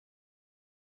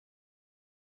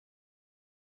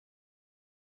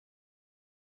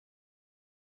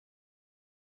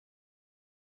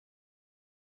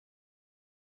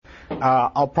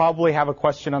I'll probably have a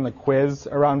question on the quiz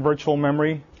around virtual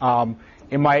memory. A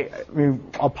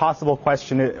possible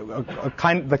question,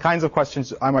 the kinds of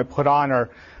questions I might put on are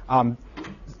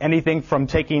anything from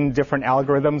taking different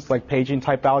algorithms, like paging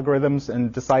type algorithms,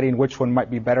 and deciding which one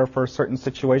might be better for a certain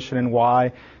situation and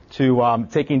why, to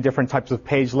taking different types of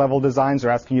page level designs or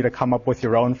asking you to come up with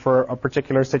your own for a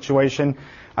particular situation.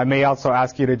 I may also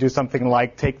ask you to do something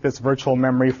like take this virtual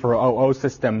memory for OO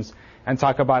systems and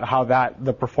talk about how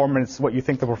the performance, what you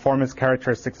think the performance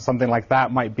characteristics of something like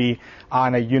that might be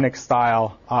on a Unix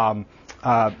style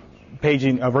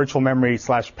paging, a virtual memory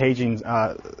 / paging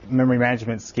memory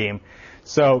management scheme.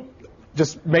 So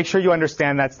just make sure you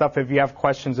understand that stuff. If you have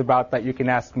questions about that, you can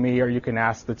ask me or you can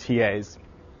ask the TAs.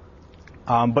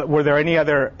 But were there any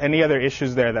other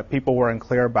issues there that people were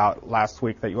unclear about last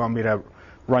week that you want me to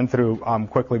run through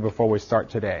quickly before we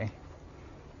start today?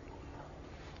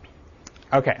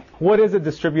 Okay, what is a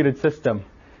distributed system?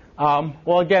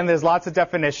 Well, again, there's lots of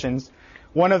definitions.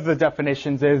 One of the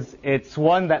definitions is it's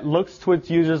one that looks to its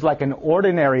users like an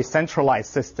ordinary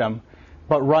centralized system,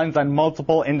 but runs on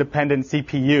multiple independent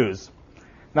CPUs.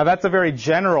 Now, that's a very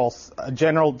general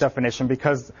definition,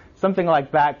 because something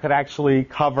like that could actually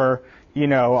cover,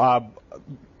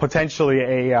 potentially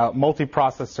a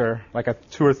multiprocessor, like a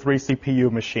 2 or 3 CPU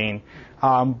machine.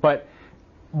 But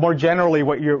more generally,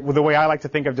 the way I like to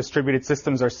think of distributed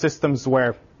systems are systems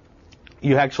where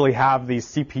you actually have these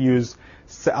CPUs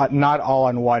not all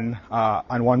on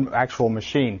one actual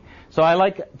machine. So I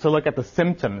like to look at the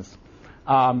symptoms.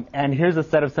 And here's a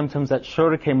set of symptoms that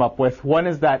Schroeder came up with. One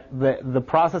is that the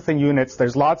processing units,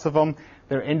 there's lots of them.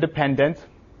 They're independent.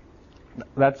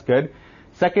 That's good.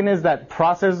 Second is that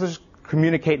processors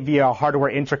communicate via a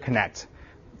hardware interconnect.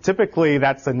 Typically,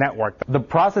 that's a network. The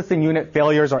processing unit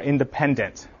failures are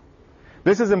independent.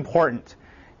 This is important.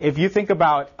 If you think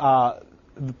about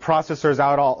the processors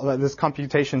this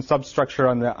computation substructure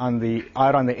out on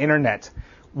the internet,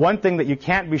 one thing that you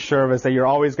can't be sure of is that you're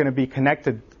always going to be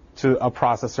connected to a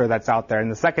processor that's out there,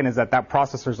 and the second is that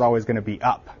processor is always going to be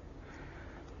up.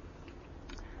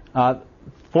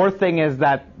 Fourth thing is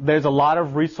that there's a lot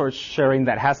of resource sharing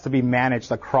that has to be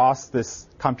managed across this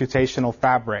computational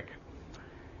fabric.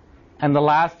 And the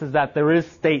last is that there is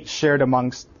state shared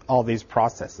amongst all these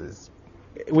processes.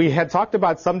 We had talked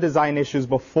about some design issues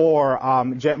before,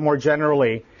 more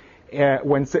generally,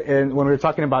 when we were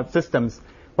talking about systems.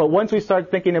 But once we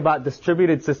start thinking about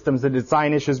distributed systems, the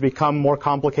design issues become more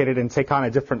complicated and take on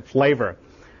a different flavor.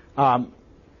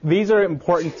 These are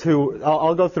important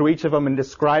I'll go through each of them and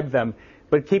describe them,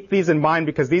 but keep these in mind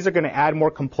because these are going to add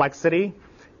more complexity.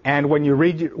 And when you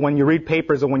read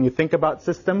papers and when you think about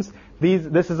systems,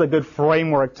 this is a good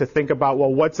framework to think about,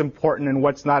 well, what's important and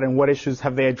what's not, and what issues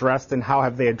have they addressed and how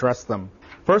have they addressed them.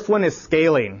 First one is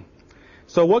scaling.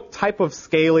 So what type of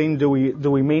scaling do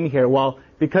we mean here? Well,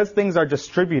 because things are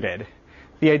distributed,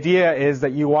 the idea is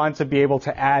that you want to be able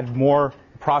to add more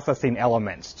processing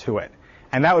elements to it.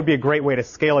 And that would be a great way to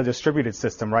scale a distributed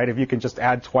system, right? If you can just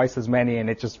add twice as many and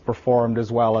it just performed as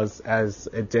well as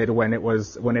it did when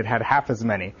it had half as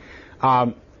many.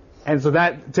 And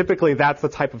so typically that's the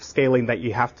type of scaling that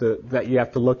you have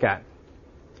to look at.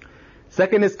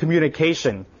 Second is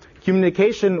communication.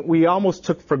 Communication we almost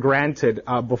took for granted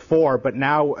before, but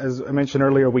now, as I mentioned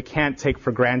earlier, we can't take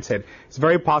for granted. It's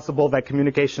very possible that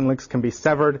communication links can be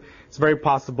severed. It's very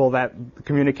possible that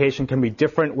communication can be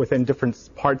different within different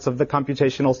parts of the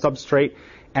computational substrate,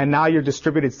 and now your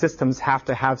distributed systems have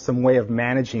to have some way of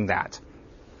managing that.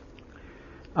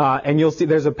 And you'll see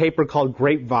there's a paper called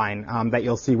Grapevine that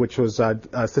you'll see, which was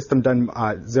a system done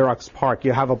Xerox PARC.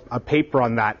 You have a paper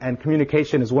on that, and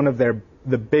communication is one of the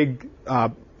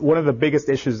biggest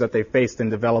issues that they faced in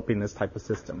developing this type of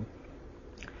system.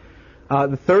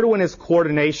 The third one is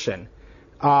coordination.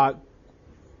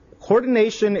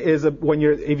 Coordination is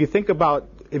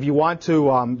if you want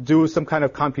to do some kind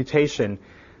of computation,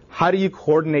 how do you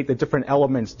coordinate the different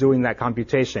elements doing that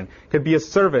computation? It could be a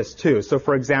service too. So,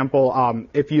 for example,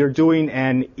 if you're doing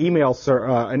an email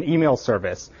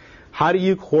service, how do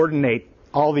you coordinate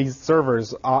all these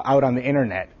servers out on the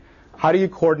internet? How do you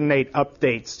coordinate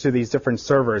updates to these different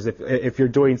servers if you're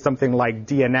doing something like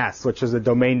DNS, which is a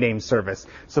domain name service?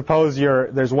 Suppose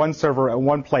there's one server at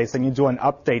one place and you do an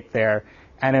update there,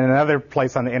 and in another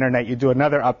place on the internet you do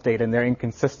another update and they're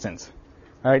inconsistent.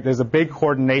 All right, there's a big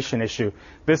coordination issue.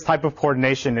 This type of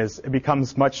coordination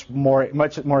becomes much more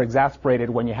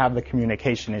exasperated when you have the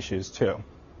communication issues too.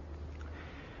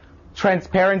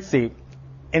 Transparency.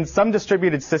 In some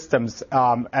distributed systems,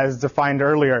 as defined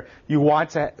earlier, you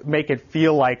want to make it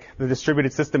feel like the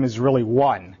distributed system is really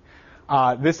one.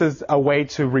 This is a way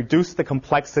to reduce the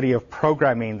complexity of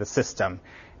programming the system.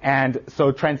 And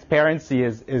so transparency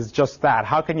is just that.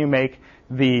 How can you make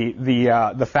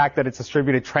the fact that it's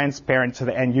distributed transparent to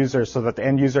the end user so that the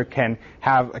end user can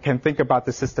think about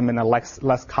the system in a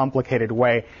less complicated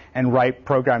way and write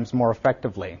programs more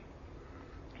effectively?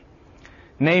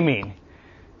 Naming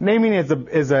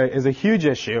is a huge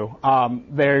issue.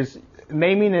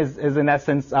 Naming is in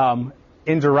essence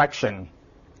indirection.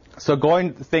 So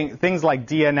things like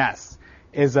DNS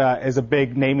is a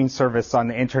big naming service on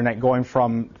the internet, going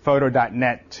from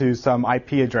photo.net to some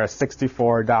IP address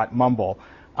 64.mumble,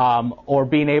 or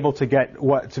being able to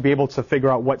be able to figure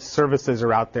out what services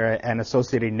are out there and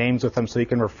associating names with them so you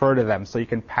can refer to them, so you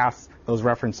can pass those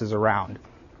references around.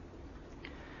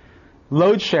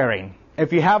 Load sharing.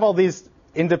 If you have all these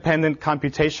independent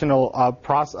computational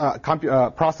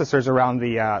processors around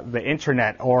the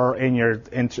internet or in your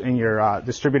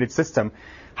distributed system,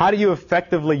 how do you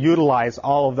effectively utilize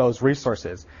all of those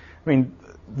resources? I mean,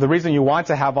 the reason you want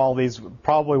to have all these,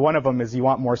 probably one of them is you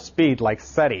want more speed, like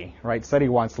SETI, right? SETI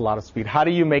wants a lot of speed. How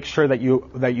do you make sure that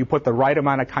you put the right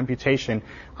amount of computation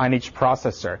on each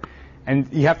processor?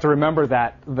 And you have to remember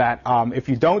that if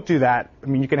you don't do that, I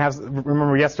mean,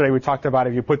 remember yesterday we talked about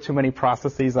if you put too many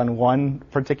processes on one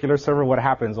particular server, what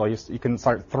happens? Well, you can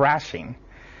start thrashing,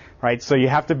 right? So you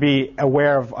have to be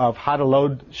aware of how to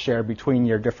load share between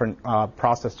your different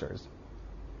processors.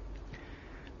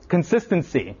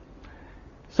 Consistency.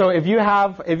 So if you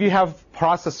have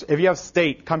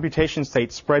computation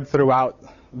state spread throughout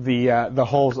the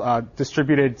whole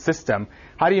distributed system,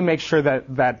 how do you make sure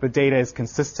that the data is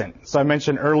consistent? So I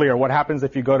mentioned earlier, what happens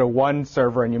if you go to one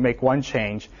server and you make one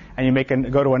change, and you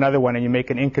go to another one and you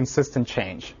make an inconsistent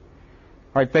change?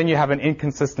 Right, then you have an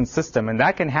inconsistent system, and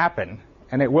that can happen,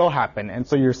 and it will happen. And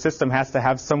so your system has to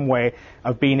have some way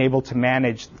of being able to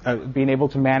manage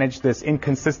this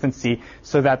inconsistency,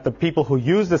 so that the people who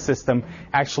use the system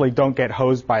actually don't get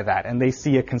hosed by that, and they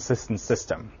see a consistent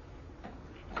system.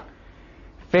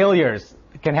 Failures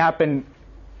can happen,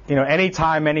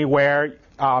 anytime, anywhere.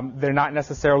 They're not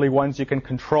necessarily ones you can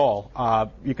control.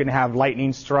 You can have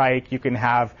lightning strike. You can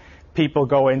have people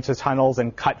go into tunnels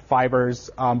and cut fibers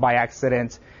by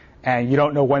accident, and you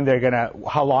don't know when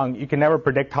how long. You can never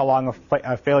predict how long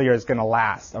a failure is going to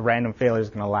last. A random failure is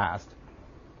going to last.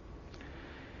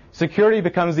 Security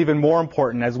becomes even more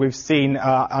important, as we've seen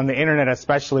on the internet,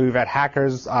 especially. We've had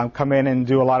hackers come in and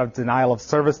do a lot of denial of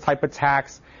service type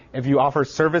attacks. If you offer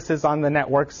services on the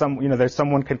network,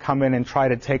 someone could come in and try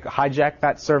to hijack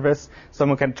that service.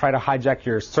 Someone can try to hijack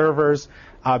your servers.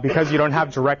 Because you don't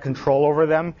have direct control over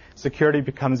them, security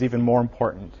becomes even more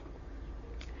important.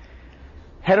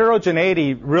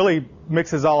 Heterogeneity really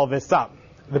mixes all of this up.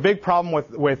 The big problem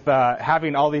with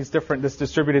having all this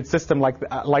distributed system like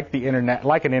an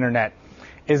internet,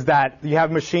 is that you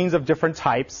have machines of different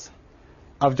types,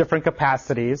 of different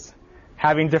capacities,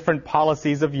 having different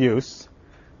policies of use,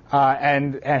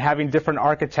 and having different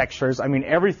architectures. I mean,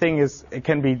 everything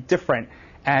can be different,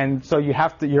 and so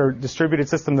your distributed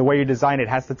system, the way you design it,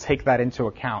 has to take that into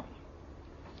account.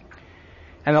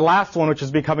 And the last one, which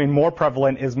is becoming more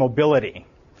prevalent, is mobility.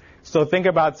 So think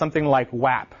about something like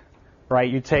WAP, right?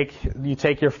 You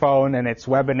take your phone and it's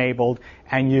web-enabled,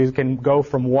 and you can go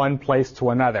from one place to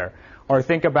another. Or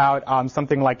think about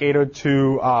something like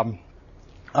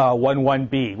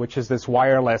 802.11b, which is this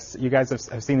wireless. You guys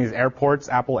have seen these airports,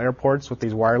 Apple airports, with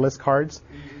these wireless cards.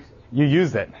 You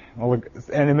use it.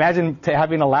 And imagine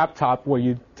having a laptop where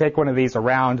you take one of these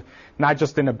around, not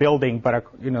just in a building, but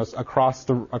across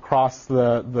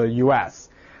the U.S.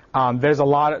 There's a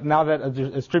lot now that a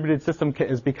distributed system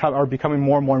are becoming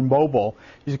more and more mobile.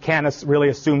 You can't really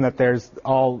assume that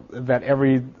that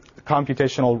every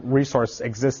computational resource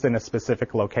exists in a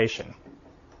specific location.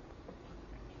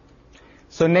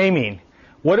 So naming.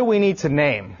 What do we need to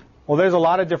name? Well, there's a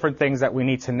lot of different things that we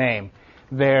need to name.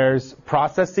 There's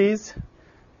processes,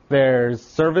 there's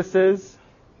services,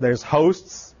 there's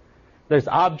hosts, there's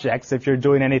objects if you're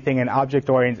doing anything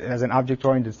as an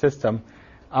object-oriented system,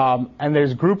 and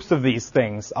there's groups of these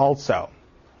things also.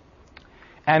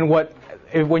 And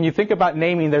when you think about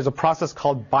naming, there's a process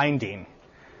called binding.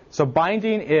 So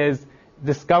binding is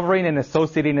discovering and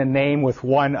associating a name with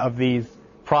one of these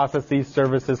processes,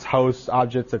 services, hosts,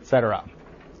 objects, etc.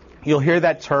 You'll hear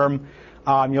that term.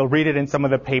 You'll read it in some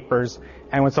of the papers.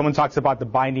 And when someone talks about the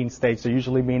binding states, they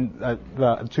usually mean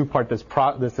the two-part,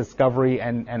 this discovery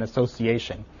and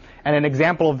association. And an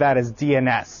example of that is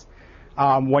DNS.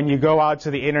 When you go out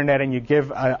to the internet and you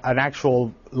give an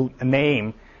actual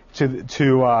name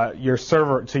to your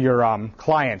server, to your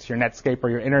clients, your Netscape or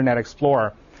your Internet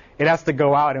Explorer, it has to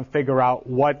go out and figure out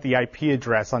what the IP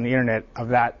address on the internet of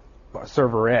that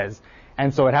server is.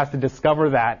 And so it has to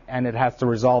discover that, and it has to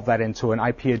resolve that into an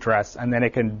IP address, and then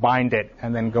it can bind it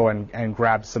and then go and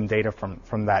grab some data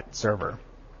from that server.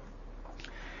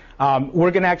 We're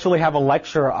going to actually have a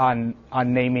lecture on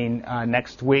naming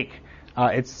next week.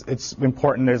 It's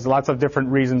important. There's lots of different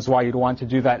reasons why you'd want to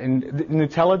do that. In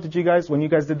Nutella, when you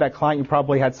guys did that client, you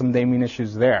probably had some naming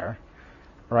issues there,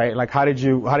 right? Like how did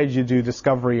you do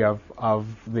discovery of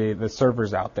the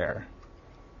servers out there?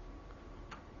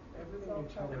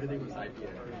 Everything was IP.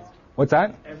 What's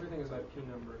that? Everything is IP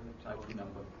number and IP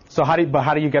number. So how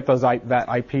do you get those IP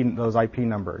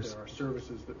numbers? There are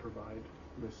services that provide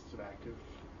lists of active.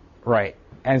 Right.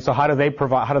 And so how do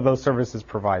those services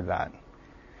provide that?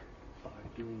 By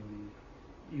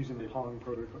using the polling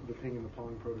protocol, the ping and the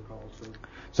polling protocol.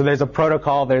 So there's a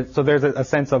protocol. There's a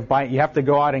sense of you have to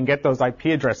go out and get those IP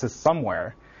addresses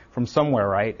from somewhere,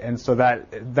 right? And so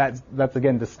that's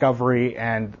again discovery,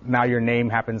 and now your name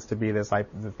happens to be the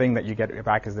thing that you get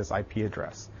back is this IP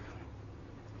address.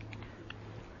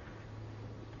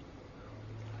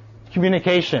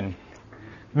 Communication.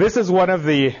 This is one of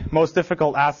the most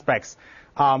difficult aspects.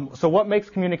 So what makes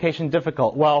communication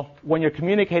difficult? Well, when you're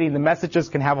communicating, the messages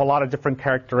can have a lot of different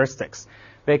characteristics.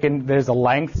 There's a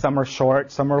length, some are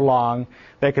short, some are long.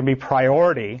 There can be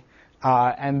priority.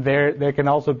 And there can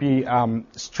also be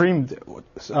streamed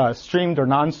or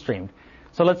non-streamed.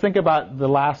 So let's think about the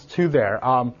last two there.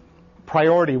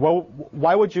 Priority. Well,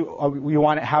 why would you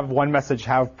want to have one message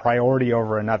have priority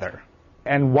over another?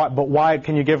 And but why?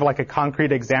 Can you give like a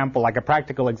concrete example, like a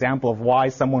practical example of why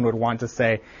someone would want to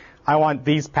say, I want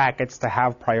these packets to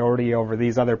have priority over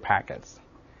these other packets?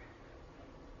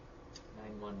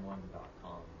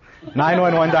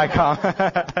 911.com.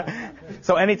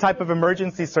 So any type of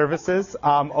emergency services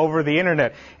over the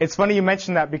internet. It's funny you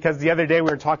mentioned that because the other day we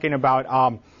were talking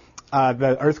about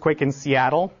the earthquake in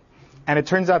Seattle. And it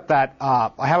turns out that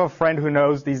I have a friend who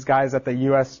knows these guys at the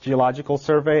U.S. Geological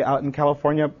Survey out in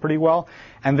California pretty well.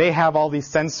 And they have all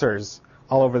these sensors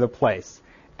all over the place.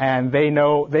 And they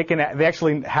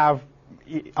actually have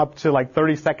up to like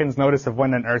 30 seconds notice of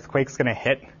when an earthquake's going to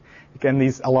hit. And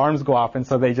these alarms go off, and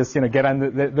so they just get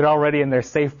on. They're already in their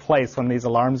safe place when these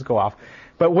alarms go off.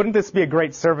 But wouldn't this be a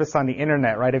great service on the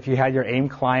internet, right? If you had your AIM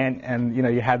client and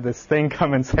you had this thing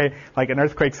come and say like an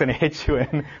earthquake's going to hit you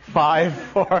in 5,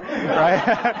 4, right?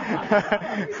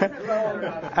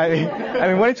 I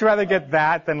mean, wouldn't you rather get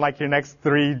that than like your next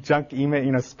 3 junk email,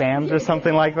 spams or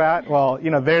something like that? Well,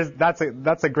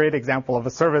 that's a great example of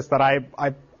a service that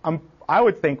I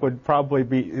would think would probably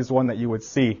is one that you would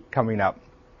see coming up.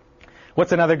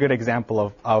 What's another good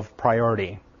example of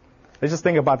priority? Let's just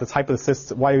think about the type of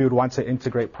system, why you would want to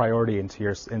integrate priority into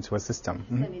a system.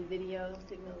 Sending video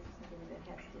signals is something that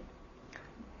has to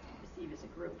receive as a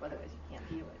group, otherwise you can't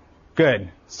view it.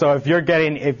 Good. So if you're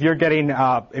getting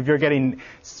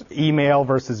email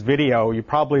versus video, you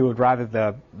probably would rather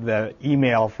the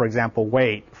email, for example,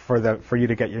 wait for you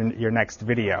to get your next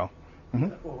video.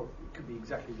 Mm-hmm. Or it could be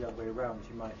exactly the other way around.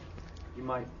 You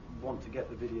might want to get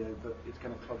the video, but it's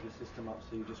going to clog your system up,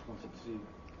 so you just want it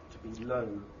to be low.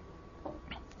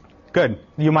 Good.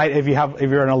 You might, if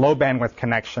you're in a low bandwidth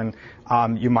connection,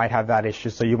 you might have that issue.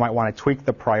 So you might want to tweak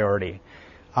the priority.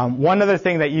 One other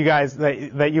thing that you guys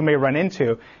that you may run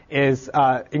into is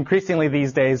increasingly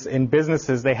these days in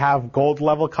businesses they have gold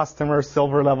level customers,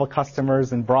 silver level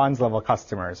customers, and bronze level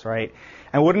customers, right?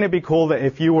 And wouldn't it be cool that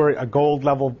if you were a gold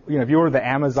level, if you were the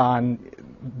Amazon,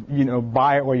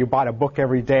 buy where you bought a book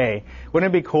every day, wouldn't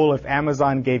it be cool if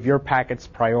Amazon gave your packets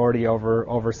priority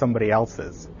over somebody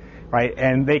else's, right?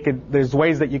 And there's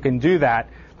ways that you can do that,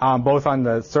 both on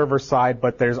the server side,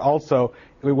 but there's also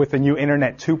with the new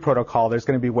Internet 2 protocol, there's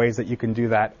going to be ways that you can do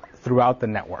that throughout the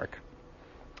network.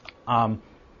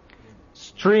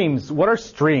 Streams. What are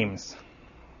streams?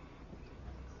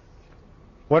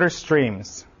 What are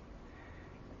streams?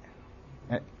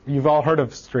 You've all heard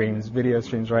of streams, video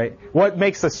streams, right? What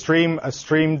makes a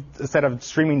set of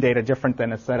streaming data different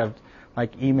than a set of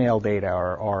like email data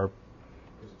or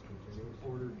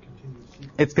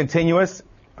it's continuous?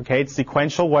 Okay, it's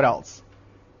sequential. What else?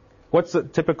 What's the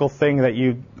typical thing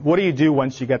what do you do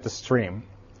once you get the stream?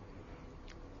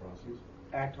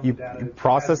 Act on the data. You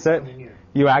process it.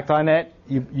 You act on it.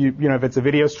 If it's a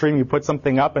video stream, you put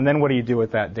something up, and then what do you do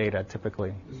with that data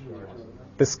typically?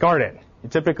 Discard it. You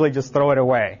typically just throw it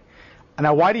away.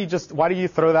 Now, why do you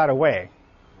throw that away?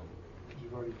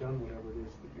 You've already done whatever it is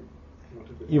that you want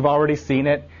to do. You've already seen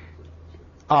it.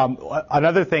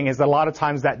 Another thing is that a lot of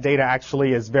times that data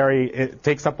actually it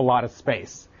takes up a lot of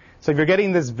space. So if you're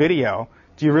getting this video,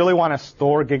 do you really want to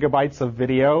store gigabytes of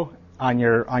video on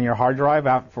your hard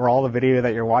drive for all the video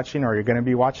that you're watching or you're going to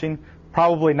be watching?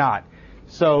 Probably not.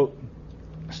 So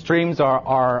streams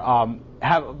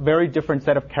have a very different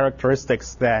set of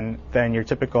characteristics than your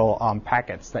typical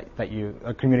packets that you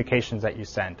communications that you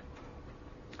send.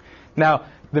 Now,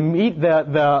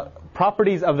 the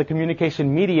properties of the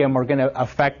communication medium are going to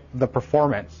affect the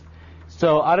performance.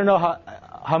 So I don't know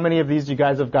how many of these you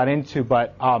guys have got into,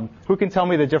 but who can tell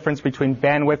me the difference between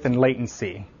bandwidth and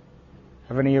latency?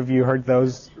 Have any of you heard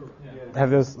those? Sure. Yeah. Have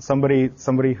those somebody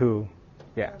who?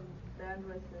 Yeah.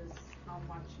 Bandwidth is how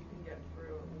much you can get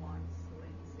through at once.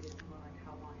 Latency is more like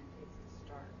how long it takes to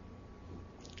start.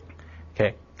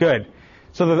 Okay, good.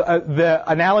 So the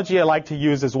analogy I like to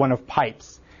use is one of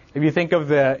pipes. If you think of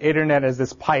the internet as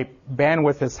this pipe,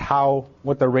 bandwidth is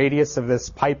what the radius of this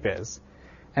pipe is,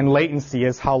 and latency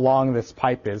is how long this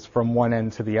pipe is from one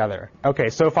end to the other. Okay,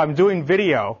 so if I'm doing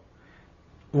video,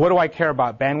 what do I care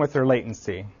about, bandwidth or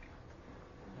latency?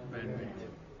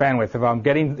 Bandwidth. If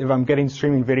I'm getting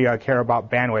streaming video, I care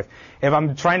about bandwidth. If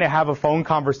I'm trying to have a phone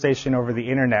conversation over the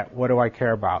internet, what do I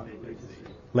care about?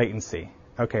 Latency.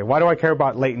 Okay, why do I care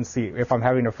about latency if I'm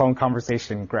having a phone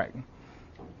conversation, Greg? You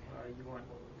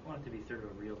want it to be sort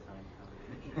of a real-time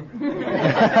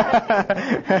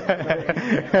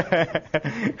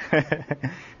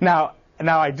conversation.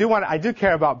 Now I do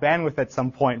care about bandwidth at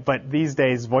some point, but these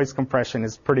days voice compression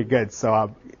is pretty good,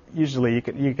 so usually you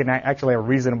can actually have a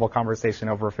reasonable conversation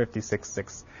over a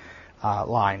 56.6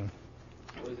 line.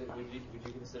 Would you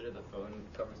consider the phone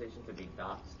conversation to be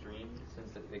not streamed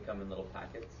since they come in little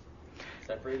packets,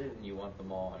 separated, and you want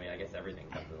them all? I mean, I guess everything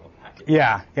comes in little packets.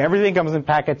 Yeah, everything comes in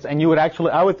packets, and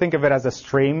I would think of it as a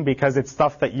stream because it's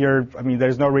stuff that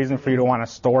there's no reason for you to want to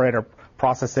store it or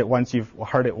process it once you've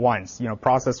heard it once.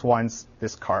 Process once,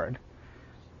 discard.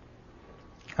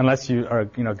 Unless you are,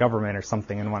 government or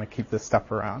something and want to keep this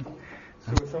stuff around.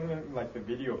 So with something like the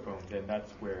video phone, then that's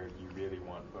where you really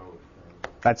want both.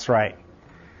 Right? That's right.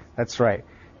 That's right.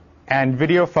 And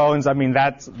video phones,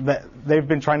 they've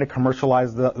been trying to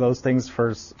commercialize those things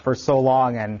for so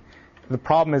long, and the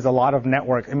problem is a lot of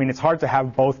network. It's hard to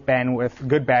have both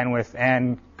good bandwidth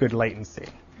and good latency.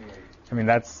 Right.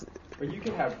 That's. But you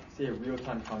can have, say, a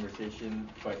real-time conversation,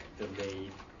 but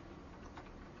delayed,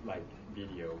 like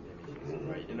video images,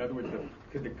 right? In other words,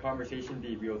 could the conversation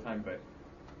be real-time, but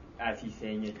as he's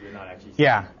saying it, you're not actually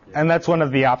saying it? And that's one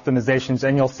of the optimizations,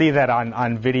 and you'll see that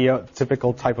on video,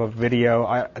 typical type of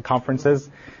video conferences.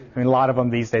 A lot of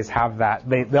them these days have that.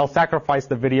 They'll sacrifice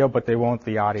the video, but they won't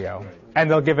the audio. Right.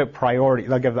 And they'll give it priority.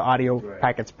 They'll give the audio Right.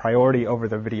 packets priority over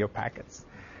the video packets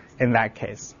in that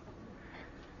case.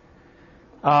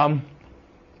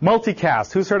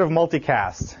 Multicast. Who's heard of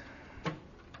multicast?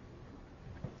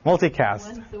 Multicast.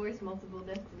 One source, multiple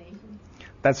destinations.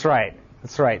 That's right.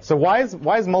 That's right. So why is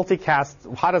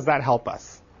multicast? How does that help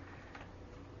us?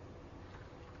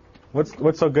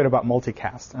 What's so good about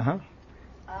multicast? If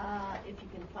you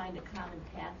can find a common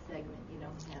path segment, you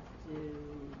don't have to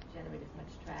generate as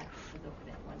much traffic over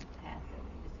that one path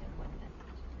segment. You just have one message.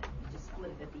 You just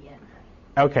split it at the end.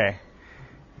 Right? Okay.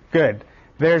 Good.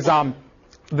 There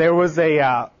was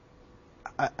it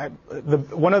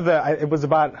was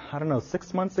about,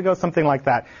 6 months ago, something like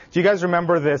that. Do you guys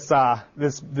remember this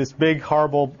big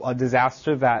horrible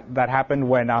disaster that happened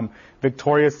when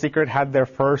Victoria's Secret had their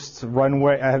first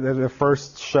runway, their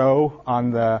first show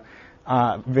on the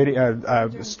video,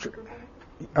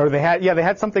 or they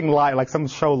had something live, like some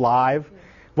show live.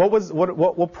 What was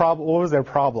their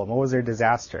problem? What was their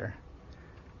disaster?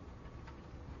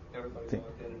 Everybody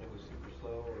logged in and it was super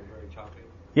slow or very choppy.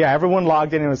 Yeah, everyone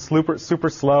logged in and it was super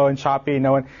slow and choppy.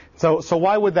 So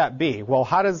why would that be? Well,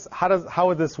 how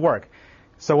would this work?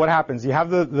 So what happens? You have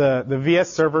the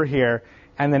VS server here,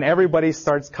 and then everybody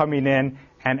starts coming in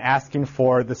and asking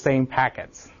for the same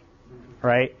packets,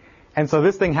 right? And so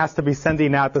this thing has to be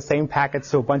sending out the same packets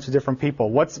to a bunch of different people.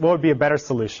 What would be a better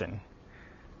solution?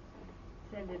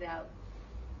 Send it out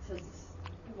to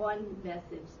one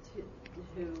message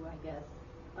to I guess,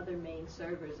 other main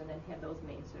servers, and then have those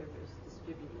main servers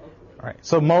distribute locally. All right.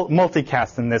 So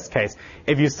multicast in this case.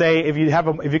 If you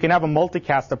can have a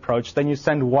multicast approach, then you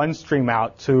send one stream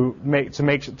out to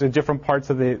different parts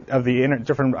of the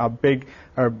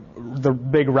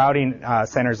big routing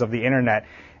centers of the internet,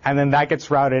 and then that gets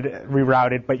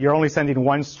rerouted. But you're only sending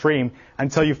one stream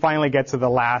until you finally get to the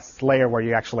last layer where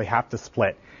you actually have to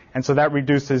split, and so that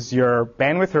reduces your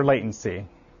bandwidth or latency.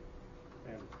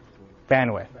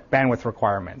 Bandwidth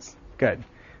requirements. Good.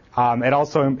 It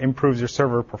also improves your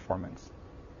server performance.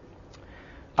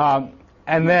 And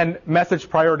then message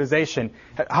prioritization.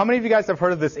 How many of you guys have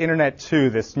heard of this Internet 2,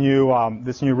 this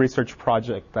new research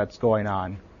project that's going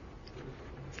on?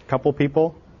 A couple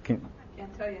people? Can't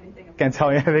tell you anything about Can't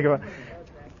tell you anything about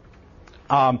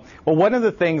Well,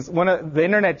 the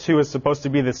Internet 2 is supposed to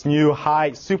be this new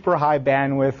super high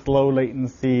bandwidth, low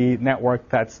latency network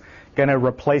that's going to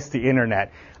replace the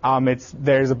Internet.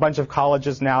 There's a bunch of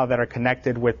colleges now that are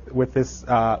connected with new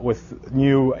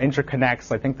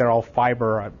interconnects. I think they're all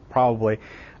fiber, probably.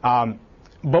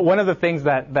 But one of the things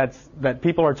that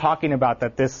people are talking about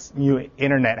that this new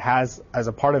Internet has as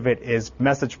a part of it is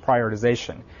message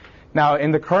prioritization. Now,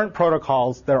 in the current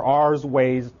protocols, there are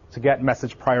ways to get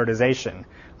message prioritization,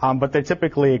 but they're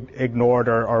typically ignored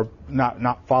or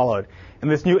not followed. In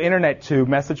this new Internet 2,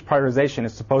 message prioritization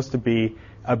is supposed to be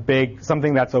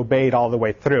something that's obeyed all the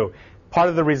way through. Part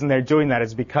of the reason they're doing that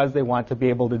is because they want to be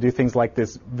able to do things like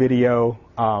this video,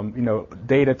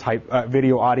 data type,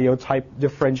 video audio type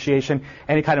differentiation,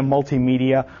 any kind of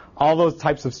multimedia. All those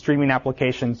types of streaming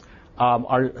applications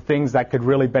are things that could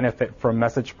really benefit from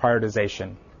message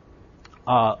prioritization.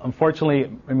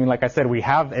 Unfortunately, like I said,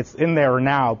 it's in there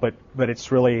now, but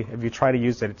it's really, if you try to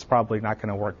use it, it's probably not going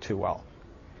to work too well.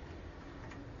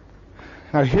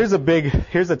 Now here's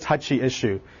a touchy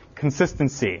issue: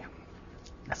 consistency.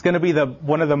 It's going to be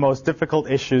one of the most difficult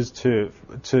issues to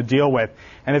deal with,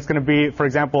 and it's going to be, for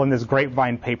example, in this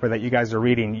Grapevine paper that you guys are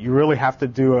reading. You really have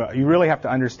to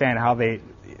understand how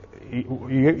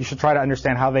you should try to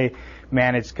understand how they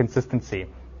manage consistency.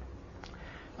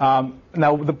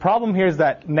 Now, the problem here is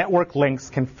that network links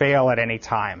can fail at any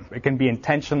time. It can be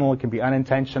intentional, it can be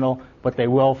unintentional, but they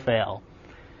will fail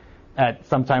at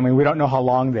some time, and we don't know how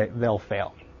long they'll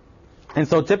fail. And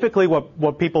so typically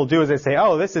what people do is they say,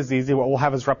 oh, this is easy, what we'll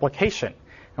have is replication.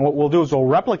 And what we'll do is we'll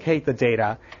replicate the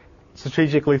data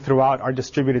strategically throughout our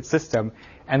distributed system,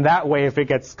 and that way if it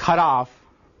gets cut off,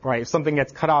 right, if something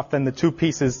gets cut off, then the two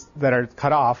pieces that are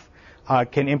cut off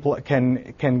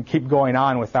can keep going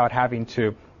on without having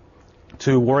to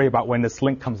worry about when this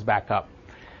link comes back up.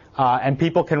 And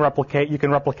people can replicate. You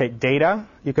can replicate data.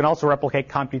 You can also replicate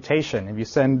computation. If you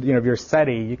send, if you're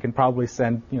SETI, you can probably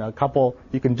send, a couple.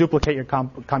 You can duplicate your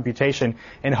computation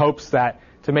in hopes that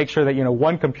to make sure that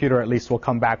one computer at least will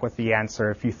come back with the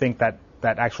answer. If you think that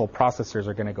actual processors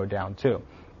are going to go down too.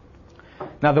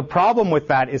 Now the problem with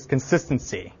that is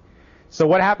consistency. So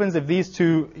what happens if these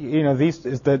two,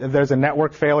 if there's a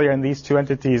network failure and these two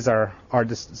entities are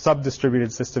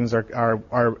sub-distributed systems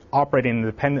are operating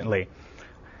independently?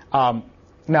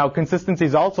 Now, consistency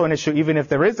is also an issue even if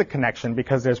there is a connection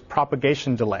because there's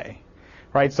propagation delay,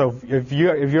 right? So if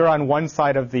you're on one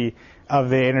side of the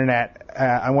internet,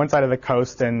 on one side of the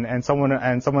coast, and someone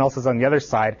else is on the other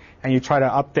side, and you try to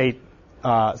update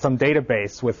some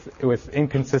database with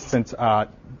inconsistent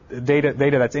data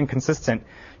that's inconsistent,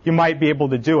 you might be able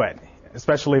to do it,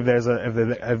 especially if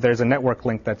there's a network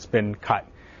link that's been cut.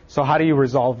 So how do you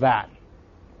resolve that?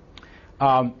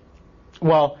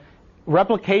 Well,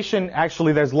 replication,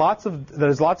 actually, there's lots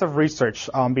of research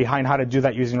behind how to do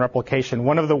that using replication.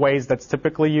 One of the ways that's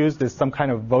typically used is some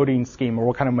kind of voting scheme or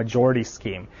what kind of majority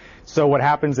scheme. So what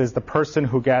happens is the person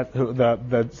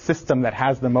the system that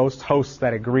has the most hosts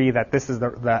that agree that this is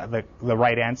the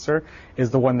right answer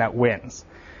is the one that wins.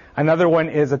 Another one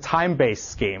is a time-based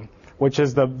scheme, which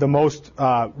is the most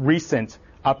recent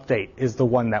update is the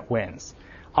one that wins.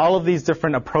 All of these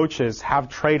different approaches have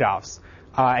trade-offs.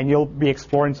 And you'll be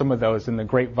exploring some of those in the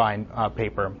Grapevine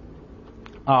paper.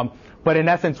 But in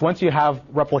essence, once you have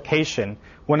replication,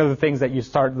 one of the things that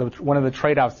one of the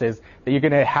trade-offs is that you're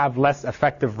going to have less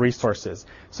effective resources.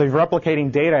 So if you're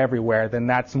replicating data everywhere, then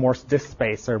that's more disk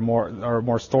space or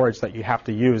more storage that you have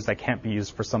to use that can't be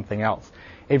used for something else.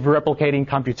 If you're replicating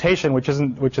computation, which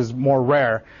is more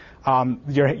rare,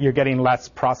 you're getting less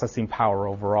processing power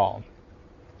overall.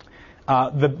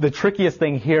 The trickiest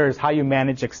thing here is how you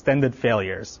manage extended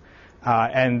failures.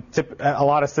 And a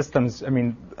lot of systems,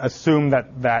 assume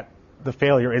that the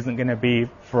failure isn't going to be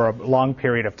for a long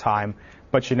period of time,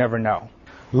 but you never know.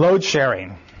 Load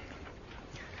sharing.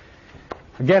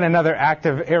 Again, another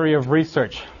active area of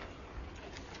research.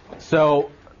 So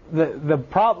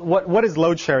what is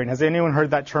load sharing? Has anyone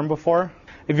heard that term before?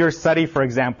 If you're a SETI, for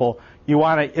example,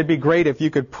 it'd be great if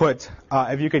you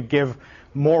could give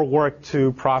more work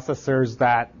to processors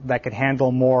that can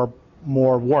handle more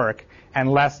work and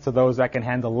less to those that can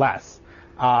handle less.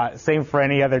 Same for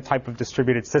any other type of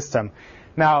distributed system.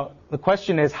 Now, the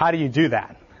question is, how do you do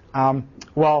that?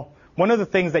 Well, one of the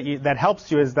things that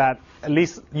helps you is that at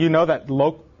least you know that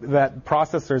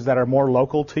processors that are more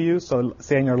local to you, so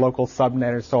say in your local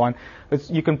subnet or so on,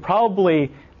 you can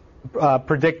probably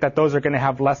predict that those are going to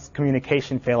have less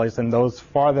communication failures than those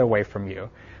farther away from you.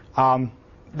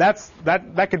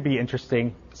 That could be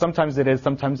interesting. Sometimes it is,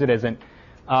 sometimes it isn't.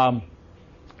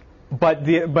 But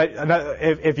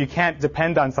if you can't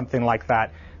depend on something like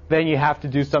that, then you have to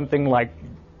do something like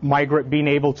being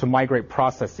able to migrate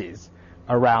processes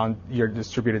around your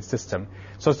distributed system.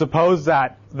 So suppose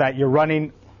that you're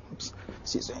running,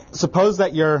 suppose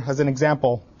that you're, as an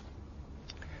example,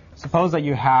 suppose that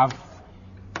you have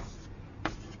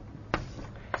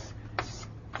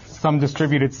some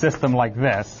distributed system like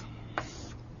this,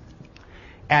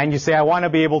 and you say, I want to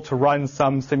be able to run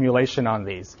some simulation on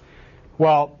these.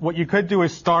 Well, what you could do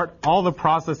is start all the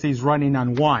processes running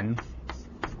on one,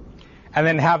 and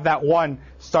then have that one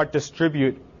start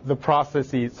distribute the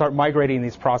processes, start migrating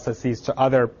these processes to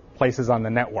other places on the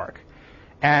network.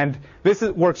 And this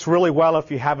works really well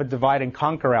if you have a divide and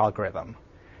conquer algorithm,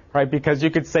 right? Because you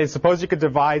could say, suppose you could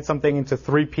divide something into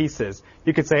 3 pieces.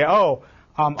 You could say, I'll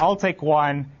take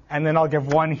one, and then I'll give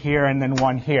one here, and then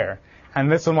one here. And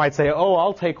this one might say,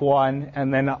 I'll take one,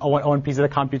 and then one piece of the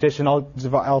computation,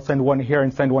 I'll send one here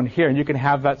and send one here. And you can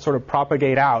have that sort of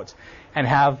propagate out and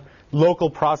have local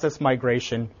process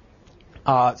migration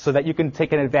so that you can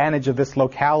take an advantage of this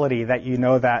locality that you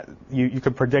know that you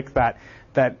can predict that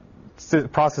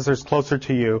processors closer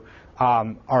to you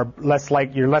are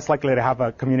you're less likely to have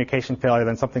a communication failure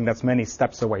than something that's many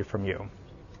steps away from you.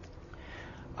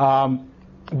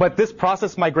 But this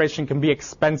process migration can be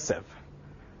expensive.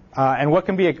 And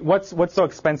what's so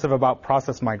expensive about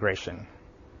process migration?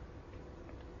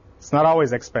 It's not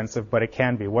always expensive, but it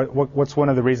can be. What's one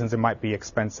of the reasons it might be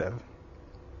expensive?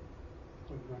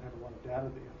 So you might have a lot of data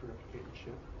that you have to replicate and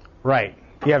ship. Right.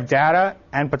 You have data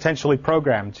and potentially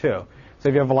program too. So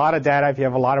if you have a lot of data, if you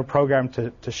have a lot of program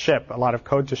to ship, a lot of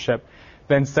code to ship,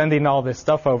 then sending all this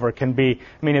stuff over can be,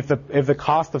 if the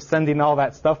cost of sending all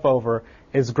that stuff over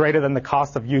is greater than the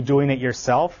cost of you doing it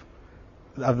yourself,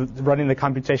 of running the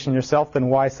computation yourself, then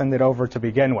why send it over to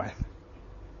begin with?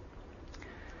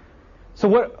 So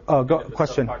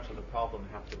question. Some parts of the problem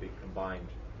have to be combined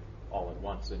all at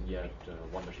once, and yet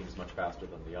one machine is much faster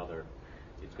than the other.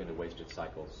 It's going to waste its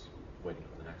cycles waiting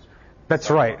for the next one. That's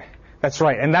right. That's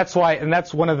right, and that's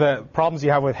one of the problems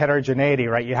you have with heterogeneity,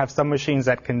 right? You have some machines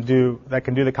that can do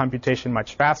the computation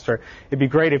much faster. It'd be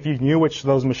great if you knew which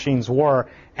those machines were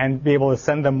and be able to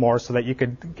send them more, so that you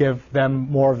could give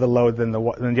them more of the load than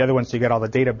the other ones, so you get all the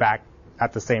data back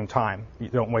at the same time. You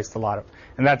don't waste a lot of,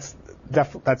 and that's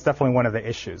definitely one of the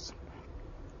issues.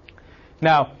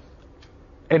 Now,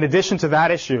 in addition to that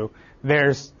issue,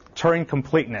 there's Turing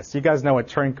completeness. You guys know what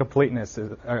Turing completeness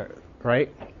is,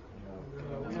 right?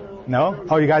 No?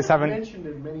 Oh, you guys haven't? You mentioned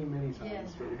it many, many times,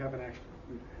 Yes. but we haven't actually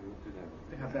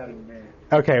have that in May.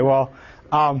 Okay, well,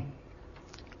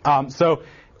 so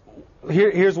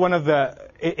here's one of the,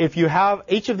 if you have,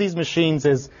 each of these machines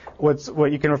is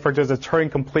what you can refer to as a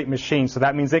Turing complete machine. So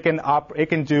that means it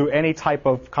can do any type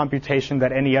of computation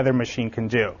that any other machine can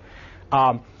do.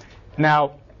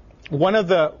 Now,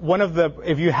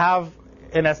 if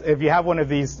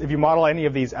you model any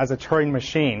of these as a Turing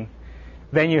machine,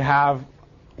 then you have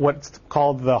what's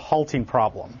called the halting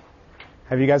problem.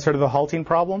 Have you guys heard of the halting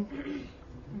problem? Mm-hmm.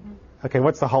 Okay,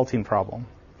 what's the halting problem?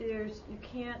 You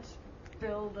can't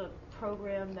build a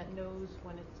program that knows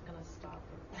when it's going to stop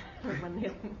or when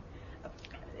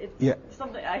it's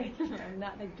something I'm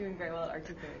not doing very well at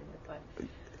articulating it, but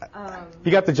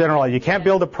you got the general idea. You can't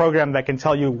build a program that can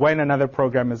tell you when another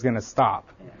program is going to stop.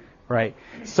 Right.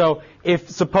 So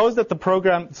suppose that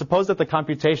the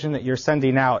computation that you're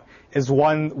sending out is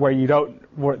one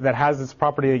that has this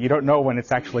property that you don't know when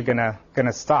it's actually gonna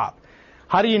stop.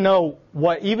 How do you know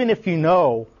even if you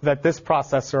know that this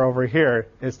processor over here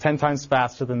is 10 times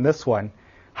faster than this one,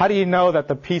 how do you know that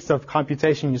the piece of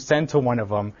computation you send to one of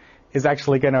them is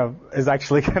actually gonna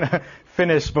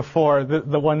finish before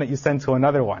the one that you send to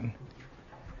another one?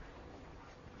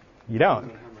 You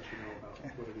don't.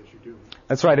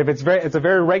 That's right. If it's a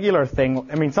very regular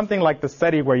thing. Something like the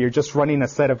SETI where you're just running a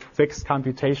set of fixed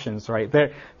computations, right?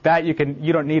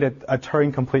 You don't need a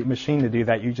Turing complete machine to do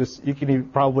that. You can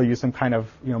probably use some kind of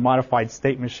modified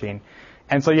state machine,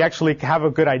 and so you actually have a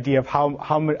good idea of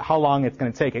how long it's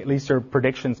going to take. At least your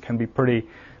predictions can be pretty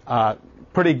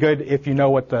good if you know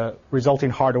what the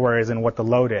resulting hardware is and what the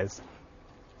load is.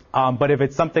 But if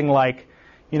it's something like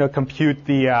compute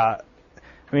the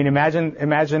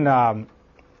imagine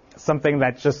something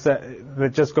that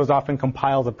just goes off and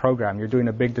compiles a program. You're doing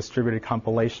a big distributed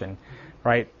compilation,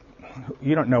 right?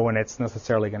 You don't know when it's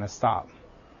necessarily going to stop,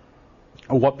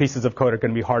 or what pieces of code are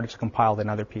going to be harder to compile than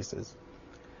other pieces.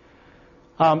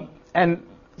 And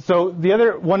so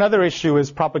one other issue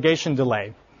is propagation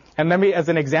delay. And as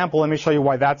an example, let me show you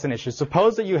why that's an issue.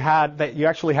 Suppose that you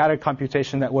actually had a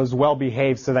computation that was well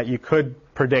behaved, so that you could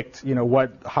predict,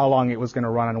 how long it was going to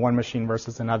run on one machine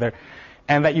versus another.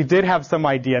 And that you did have some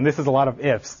idea, and this is a lot of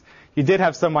ifs, you did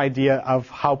have some idea of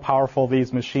how powerful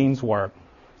these machines were.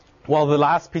 Well, the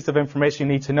last piece of information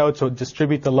you need to know to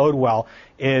distribute the load well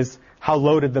is how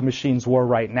loaded the machines were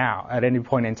right now at any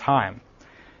point in time.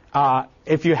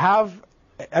 If you have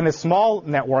in a small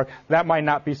network, that might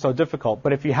not be so difficult.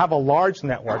 But if you have a large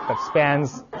network that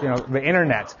spans, the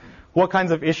internet, what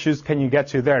kinds of issues can you get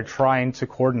to there trying to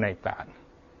coordinate that?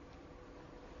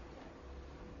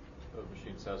 The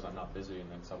machine says, I'm not busy, and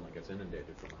then suddenly gets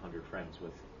inundated from 100 friends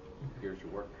with, here's your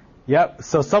work. Yep.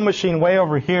 So some machine way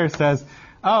over here says,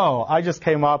 oh, I just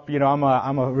came up,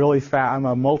 I'm a really fast, I'm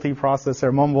a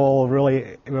multi-processor, mumble,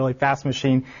 really, really fast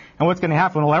machine. And what's going to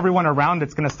happen? Well, everyone around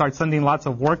it's going to start sending lots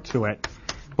of work to it.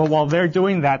 But while they're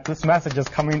doing that, this message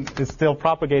is still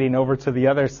propagating over to the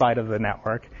other side of the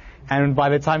network. And by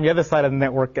the time the other side of the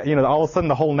network, all of a sudden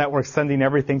the whole network's sending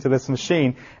everything to this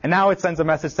machine. And now it sends a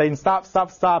message saying, stop,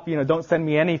 don't send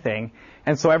me anything.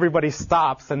 And so everybody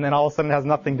stops, and then all of a sudden it has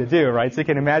nothing to do, right? So you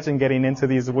can imagine getting into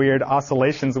these weird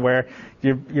oscillations where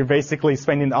you're basically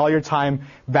spending all your time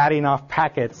batting off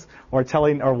packets or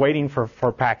waiting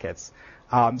for packets.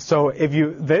 So if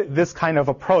this kind of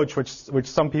approach, which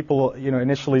some people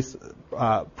initially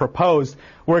proposed,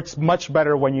 works much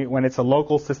better when it's a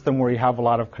local system where you have a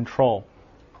lot of control.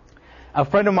 A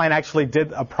friend of mine actually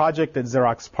did a project at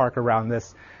Xerox PARC around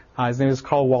this. His name is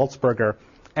Carl Waltzberger,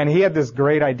 and he had this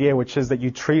great idea, which is that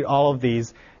you treat all of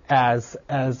these as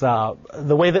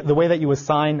the way that you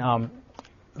assign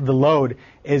the load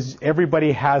is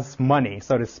everybody has money,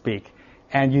 so to speak,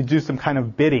 and you do some kind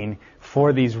of bidding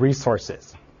for these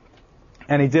resources.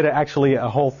 And he did actually a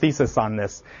whole thesis on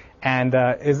this, and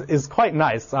is quite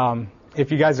nice.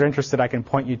 If you guys are interested, I can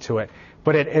point you to it.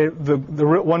 But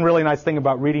one really nice thing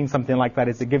about reading something like that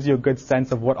is it gives you a good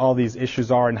sense of what all these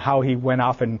issues are and how he went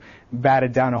off and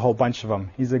batted down a whole bunch of them.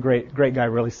 He's a great guy,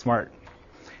 really smart.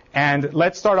 And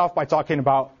let's start off by talking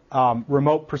about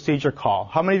remote procedure call.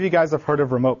 How many of you guys have heard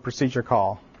of remote procedure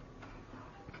call?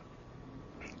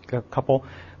 A couple.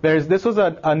 This was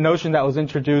a notion that was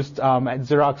introduced at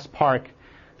Xerox PARC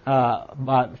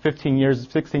about 16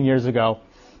 years ago.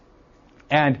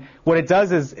 And what it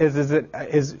does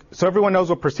is so everyone knows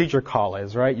what procedure call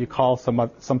is, right? You call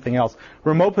something else.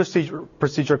 Remote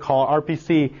procedure call,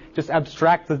 RPC, just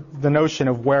abstract the notion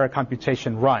of where a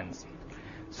computation runs.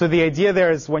 So the idea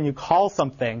there is when you call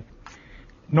something,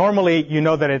 normally you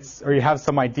know that you have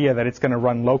some idea that it's going to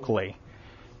run locally.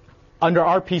 Under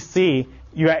RPC,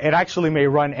 it actually may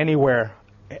run anywhere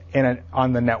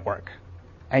on the network,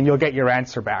 and you'll get your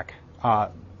answer back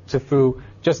to foo,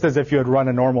 just as if you had run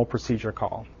a normal procedure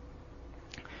call.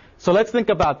 So let's think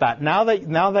about that. Now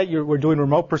that we're doing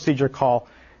remote procedure call,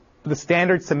 the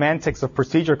standard semantics of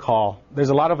procedure call, there's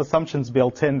a lot of assumptions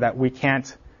built in that we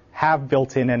can't have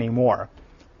built in anymore.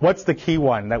 What's the key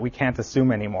one that we can't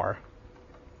assume anymore?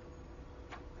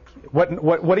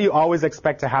 What do you always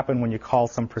expect to happen when you call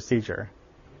some procedure?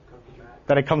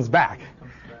 That it comes back,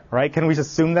 right? Can we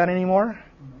assume that anymore?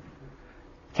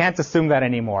 Can't assume that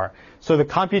anymore. So the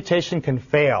computation can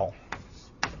fail.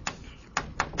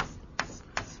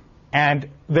 And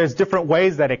there's different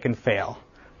ways that it can fail.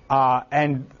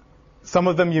 And some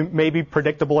of them may be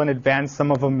predictable in advance,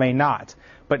 some of them may not.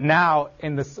 But now,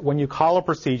 when you call a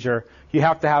procedure, you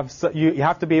have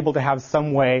to be able to have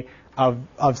some way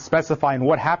of specifying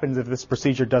what happens if this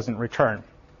procedure doesn't return.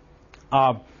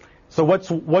 So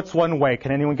what's one way?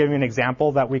 Can anyone give me an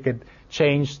example that we could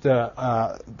change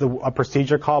a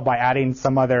procedure call by adding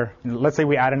some other? Let's say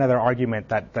we add another argument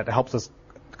that helps us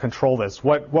control this.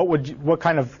 What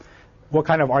kind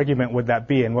of argument would that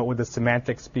be, and what would the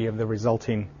semantics be of the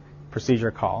resulting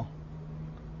procedure call?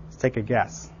 Let's take a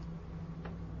guess.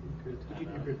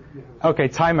 Okay,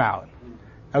 timeout.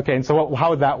 Okay, and so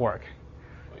how would that work?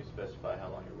 Well, you specify how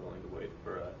long you're willing to wait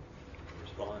for a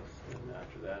response, and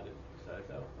after that it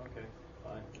decides, oh, okay,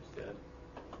 fine, it's dead.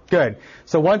 Good.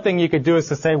 So one thing you could do is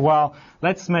to say, well,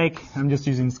 I'm just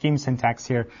using scheme syntax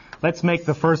here, let's make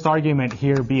the first argument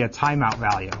here be a timeout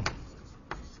value.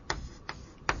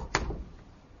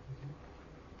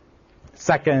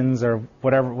 Seconds or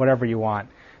whatever you want.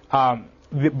 But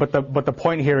the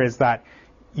point here is that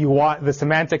the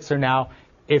semantics are now,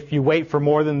 if you wait for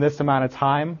more than this amount of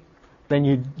time, then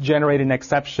you generate an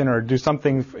exception or do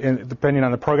something depending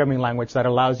on the programming language that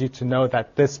allows you to know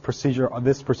that this procedure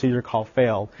call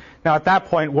failed. Now at that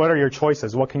point, what are your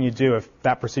choices? What can you do if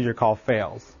that procedure call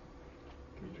fails?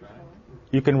 Retry.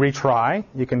 You can retry.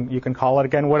 You can call it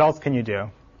again. What else can you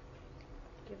do?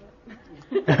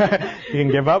 Give up. You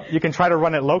can give up. You can try to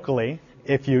run it locally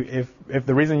if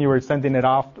the reason you were sending it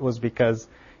off was because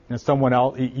someone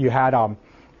else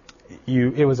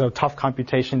it was a tough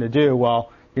computation to do.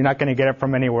 Well, you're not going to get it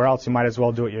from anywhere else, you might as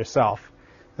well do it yourself.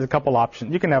 There's a couple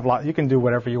options. You can do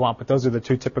whatever you want, but those are the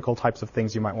two typical types of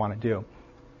things you might want to do.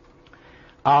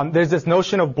 There's this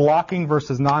notion of blocking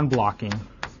versus non-blocking.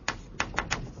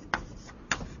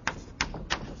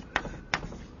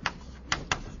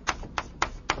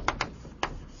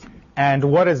 And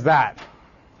what is that?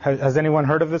 Has anyone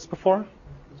heard of this before?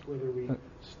 It's whether we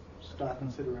stop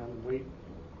and sit around and wait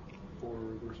for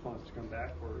the response to come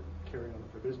back or carry on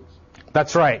with their business.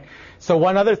 That's right. So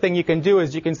one other thing you can do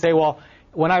is you can say, well,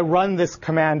 when I run this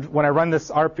command, when I run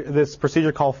this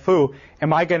procedure called foo,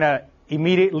 am I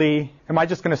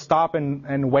just going to stop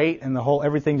and wait and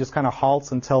everything just kind of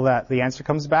halts until the answer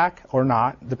comes back or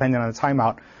not, depending on the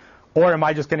timeout? Or am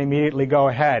I just going to immediately go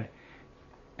ahead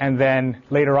and then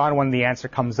later on when the answer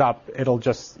comes up, it'll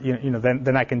just,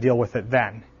 then I can deal with it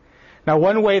then. Now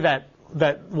one way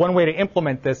to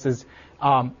implement this is,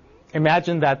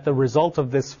 imagine that the result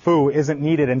of this foo isn't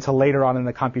needed until later on in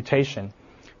the computation.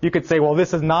 You could say, well,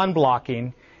 this is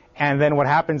non-blocking, and then what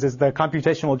happens is the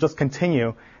computation will just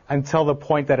continue until the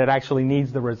point that it actually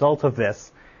needs the result of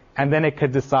this, and then it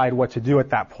could decide what to do at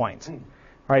that point. All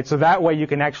right, so that way you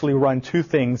can actually run two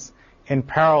things in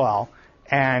parallel,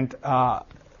 and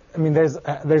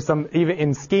there's some, even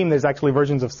in Scheme, there's actually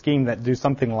versions of Scheme that do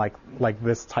something like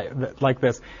this.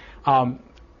 Some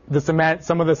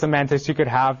of the semantics you could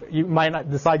have, you might not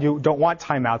decide you don't want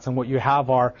timeouts, and what you have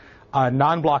are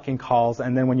non-blocking calls,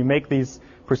 and then when you make these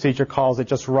procedure calls, it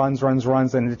just runs,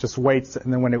 and it just waits,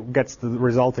 and then when it gets the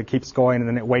result, it keeps going, and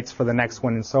then it waits for the next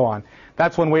one, and so on.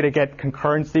 That's one way to get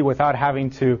concurrency without having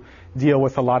to deal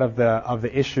with a lot of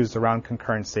the issues around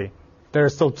concurrency. There are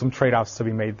still some trade-offs to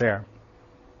be made there.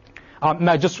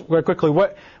 Now, just very quickly,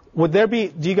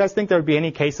 do you guys think there would be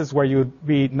any cases where you would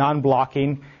be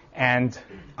non-blocking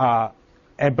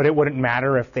but it wouldn't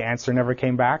matter if the answer never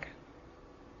came back?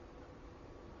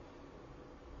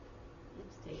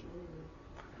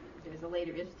 There's a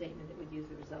later if statement that would use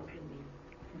the result in the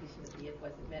condition that the if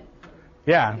wasn't met.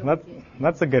 Yeah,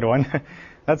 that's a good one.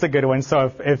 That's a good one.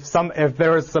 So if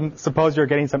there was suppose you're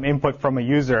getting some input from a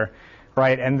user,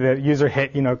 right, and the user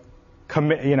hit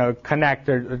connect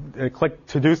or click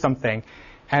to do something,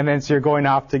 and then so you're going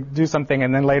off to do something,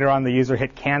 and then later on the user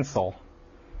hit cancel,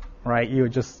 right? You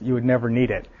would never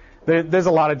need it. There's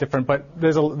a lot of different, but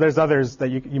there's others that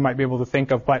you might be able to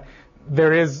think of, but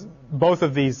there is both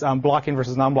of these blocking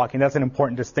versus non-blocking. That's an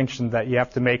important distinction that you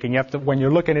have to make, and when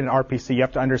you're looking at an RPC, you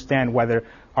have to understand whether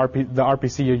the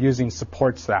RPC you're using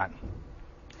supports that.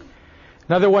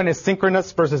 Another one is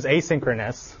synchronous versus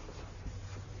asynchronous.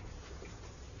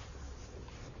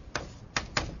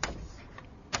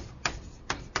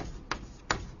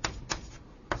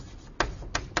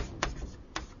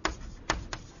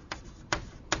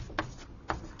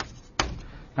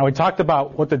 Now we talked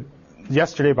about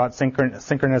yesterday about synchronous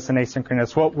and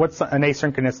asynchronous. What's an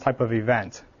asynchronous type of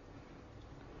event?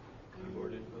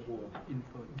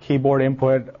 Keyboard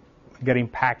input, getting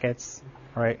packets,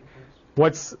 right?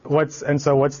 What's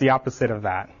the opposite of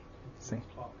that? Let's see.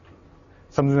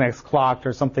 Something that's clocked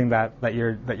or something that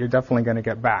you're definitely going to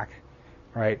get back,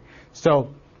 right?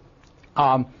 So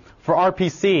for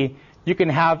RPC, you can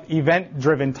have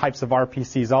event-driven types of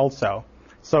RPCs also.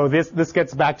 So this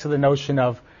gets back to the notion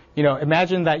of,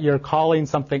 imagine that you're calling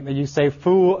something that you say,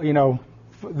 foo,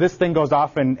 this thing goes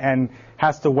off and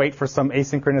has to wait for some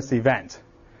asynchronous event,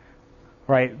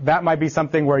 right? That might be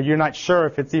something where you're not sure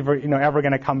if it's ever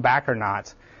going to come back or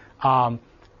not, and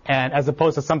as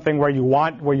opposed to something where you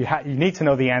need to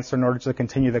know the answer in order to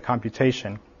continue the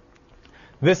computation.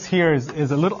 This here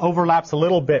is overlaps a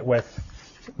little bit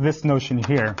with this notion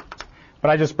here, but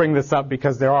I just bring this up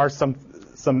because there are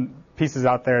some pieces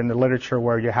out there in the literature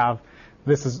where you have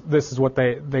this is what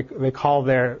they call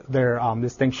their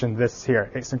distinction. This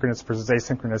here, asynchronous versus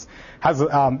asynchronous, has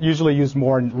usually used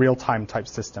more in real-time type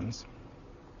systems.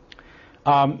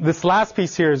 This last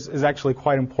piece here is actually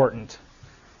quite important.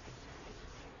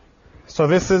 So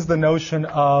this is the notion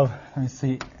of, let me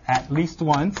see, at least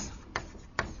once,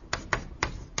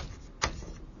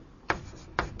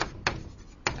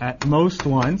 at most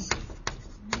once,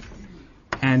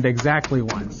 and exactly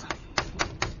once.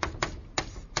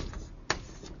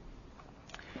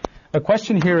 The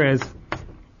question here is,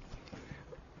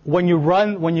 when you do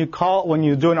an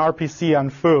RPC on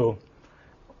foo,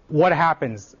 what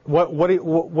happens?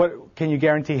 What can you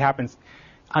guarantee happens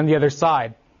on the other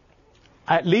side?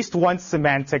 At least once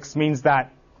semantics means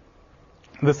that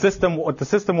what the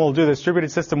system will do, the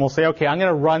distributed system will say, okay, I'm going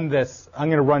to run this, I'm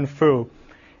going to run foo,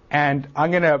 and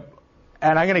I'm going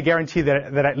to guarantee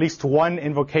that at least one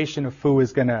invocation of foo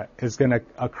is going to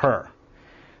occur.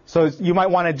 So you might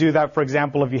want to do that, for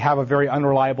example, if you have a very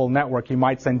unreliable network, you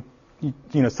might send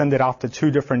it off to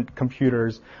 2 different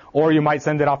computers, or you might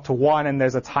send it off to one and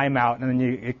there's a timeout, and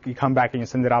then you come back and you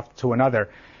send it off to another.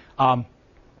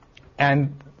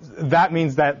 And that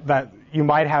means that you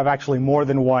might have actually more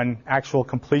than one actual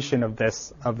completion of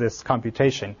this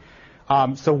computation.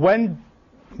 So when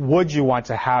would you want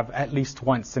to have at least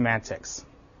one semantics?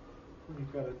 When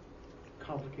you've got a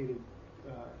complicated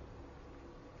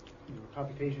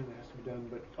computation that has to be done,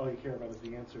 but all you care about is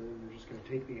the answer, and you're just going to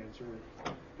take the answer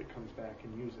that comes back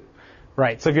and use it.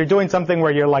 Right. So if you're doing something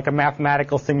where you're like a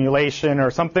mathematical simulation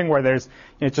or something where there's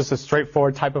just a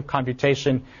straightforward type of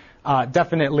computation,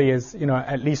 definitely is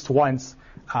at least once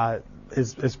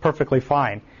is perfectly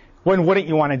fine. When wouldn't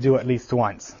you want to do at least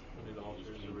once?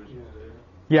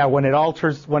 Yeah, when it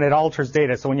alters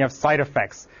data. So when you have side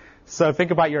effects. So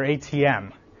think about your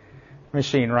ATM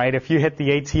machine, right? If you hit the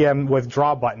ATM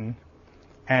withdraw button,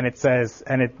 and it says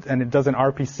and it does an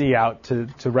RPC out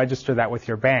to register that with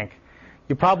your bank,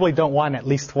 you probably don't want at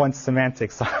least one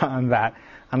semantics on that,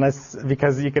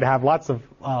 because you could have lots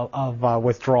of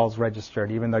withdrawals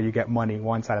registered, even though you get money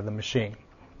once out of the machine.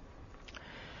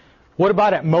 What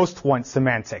about at most once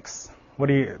semantics?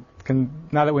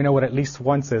 Now that we know what at least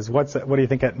once is, what do you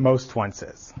think at most once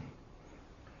is?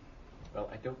 Well,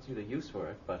 I don't see the use for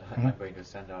it, but I'm going to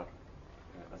send out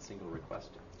a single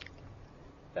request.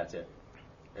 That's it.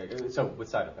 So with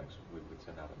side effects, we would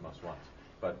send out at most once.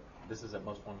 But this is at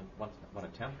most one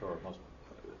attempt, or at most?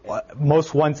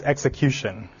 Most once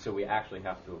execution. So we actually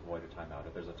have to avoid a timeout.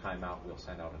 If there's a timeout, we'll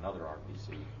send out another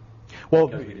RPC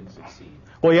because we didn't succeed.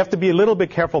 Well, you have to be a little bit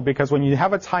careful, because when you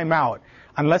have a timeout,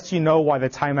 unless you know why the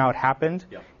timeout happened,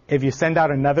 if you send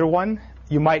out another one,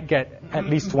 you might get at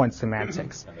least one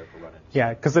semantics. And therefore run it.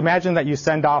 Yeah, because imagine you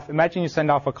send off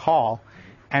a call,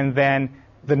 and then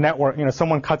the network,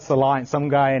 someone cuts the line, some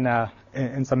guy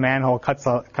in some manhole cuts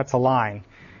a line.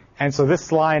 And so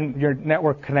this line, your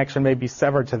network connection may be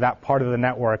severed to that part of the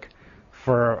network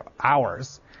for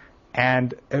hours.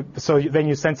 And so then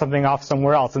you send something off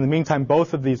somewhere else. In the meantime,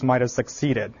 both of these might have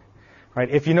succeeded, right?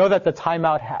 If you know that the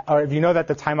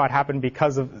timeout happened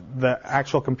because of the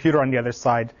actual computer on the other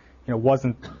side,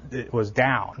 it was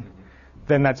down,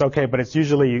 then that's okay. But it's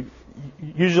usually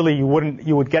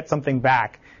you would get something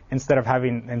back instead of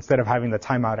having the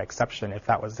timeout exception if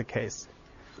that was the case.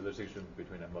 So there's a distinction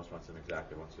between at most once and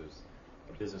exactly once. Is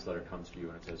a business letter comes to you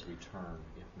and it says return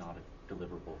if not a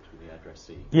deliverable to the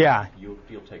addressee. Yeah. You'll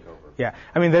take over. Yeah.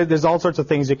 I mean, there's all sorts of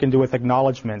things you can do with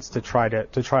acknowledgments to try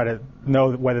to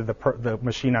know whether the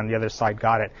machine on the other side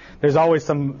got it. There's always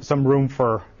some room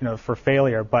for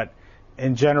failure, but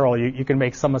in general, you can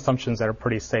make some assumptions that are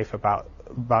pretty safe about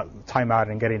timeout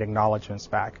and getting acknowledgments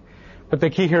back. But the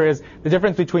key here is the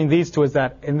difference between these two is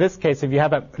that in this case, if you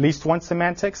have at least one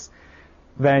semantics,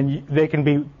 then they can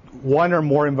be one or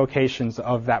more invocations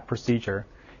of that procedure.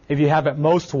 If you have at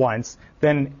most once,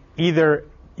 then you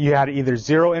had either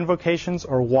 0 invocations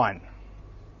or 1,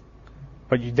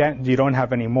 but you don't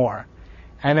have any more.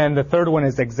 And then the third one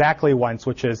is exactly once,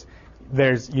 which is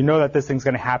that this thing's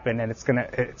going to happen, and it's going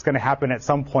to happen at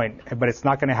some point, but it's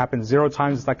not going to happen 0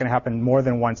 times. It's not going to happen more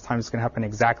than once times. It's going to happen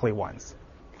exactly once.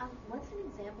 What's an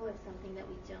example of something that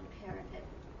we don't care if it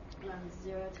runs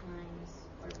 0 times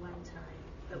or 1 time,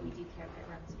 but we do care if it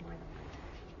runs more than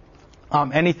 1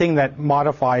 time? Anything that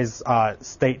modifies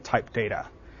state type data.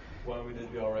 Why would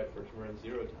it be all right for it to run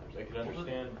 0 times? I can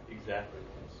understand exactly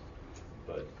once,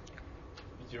 but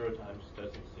 0 times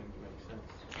doesn't seem to make sense.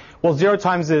 Well, 0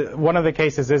 times, one of the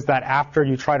cases is that after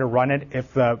you try to run it,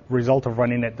 if the result of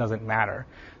running it doesn't matter.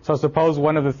 So suppose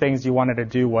one of the things you wanted to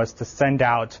do was to send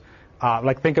out,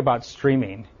 think about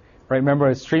streaming, right? Remember,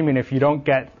 with streaming, if you don't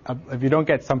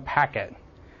get some packet,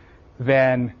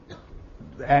 then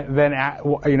at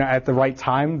the right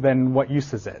time, then what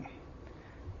use is it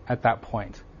at that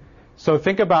point? So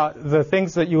think about the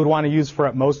things that you would want to use for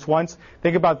at most once.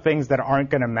 Think about things that aren't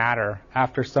going to matter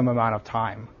after some amount of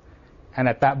time. And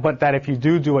but that if you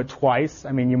do it twice,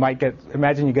 I mean,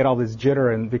 imagine you get all this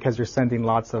jitter, and because you're sending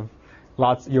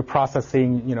you're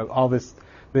processing, all this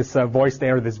voice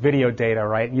data or this video data,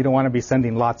 right? You don't want to be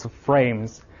sending lots of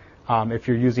frames if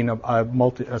you're using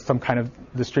some kind of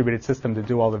distributed system to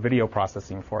do all the video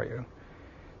processing for you.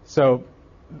 So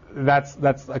that's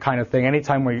a kind of thing.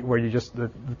 Anytime where you just the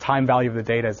time value of the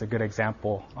data is a good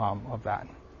example of that.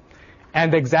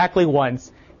 And exactly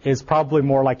once is probably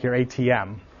more like your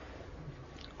ATM.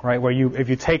 Right, where if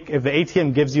the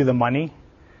ATM gives you the money,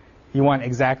 you want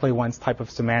exactly once type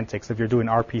of semantics if you're doing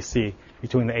RPC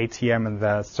between the ATM and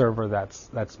the server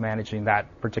that's managing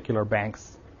that particular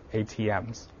bank's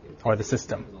ATMs or the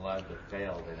system. It's allowed to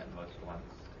fail then at most once.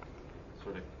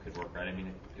 sort of could work, right? I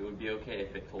mean, it would be okay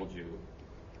if it told you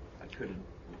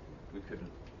we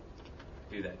couldn't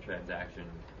do that transaction,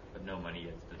 but no money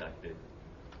gets deducted,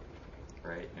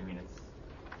 right? I mean, it's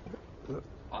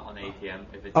on the ATM,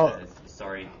 if it says,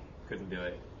 sorry, couldn't do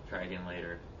it, try again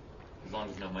later, as long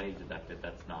as no money is deducted,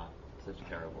 that's not such a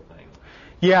terrible thing.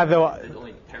 Yeah, though. The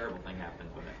only terrible thing happens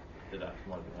when it deducts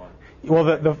more than one. Well,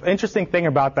 the interesting thing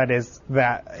about that is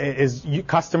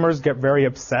customers get very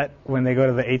upset when they go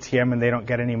to the ATM and they don't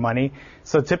get any money.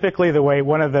 So typically the way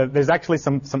there's actually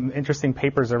some interesting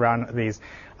papers around these,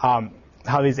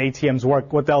 how these ATMs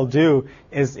work. What they'll do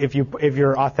is if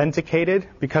you're authenticated,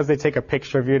 because they take a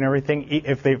picture of you and everything,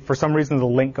 if for some reason the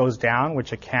link goes down,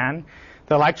 which it can,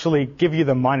 they'll actually give you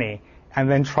the money and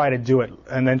then try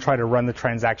to run the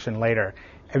transaction later.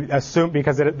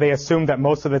 Because they assume that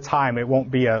most of the time it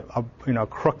won't be a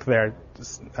crook there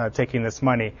taking this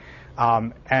money,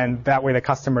 and that way the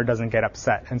customer doesn't get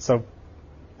upset. And so,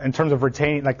 in terms of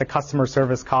retaining the customer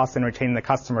service costs and retaining the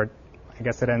customer, I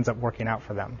guess it ends up working out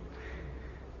for them.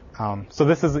 So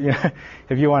this is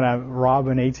if you want to rob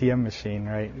an ATM machine,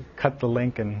 right? Cut the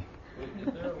link and.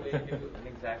 Is there a way to do an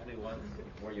exactly once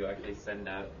where you actually send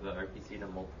out the RPC to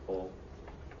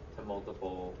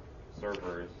multiple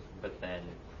servers? But then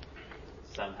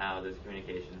somehow there's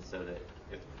communication so that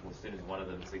as soon as one of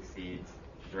them succeeds,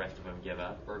 the rest of them give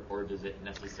up? Or does it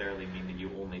necessarily mean that you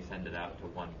only send it out to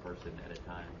one person at a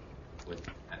time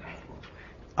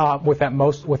with at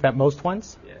most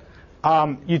ones?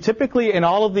 Yeah. You typically, in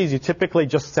all of these, you typically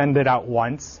just send it out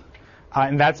once.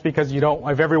 And that's because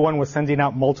if everyone was sending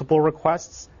out multiple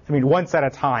requests, once at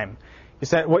a time.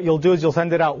 What you'll do is you'll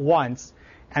send it out once,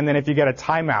 and then if you get a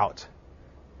timeout,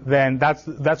 then that's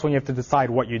when you have to decide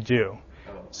what you do.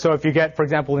 So if you get, for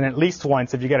example, in at least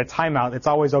once, if you get a timeout, it's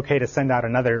always okay to send out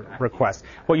another request.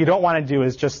 What you don't want to do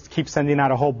is just keep sending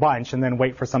out a whole bunch and then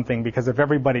wait for something, because if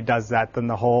everybody does that,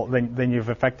 then you've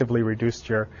effectively reduced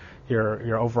your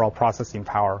overall processing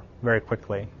power very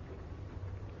quickly.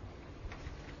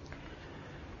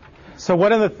 So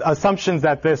one of the assumptions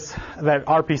that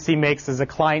RPC makes is a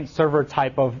client-server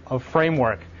type of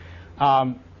framework.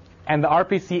 And the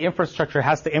RPC infrastructure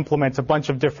has to implement a bunch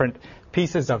of different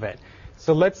pieces of it.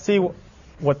 So let's see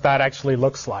what that actually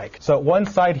looks like. So at one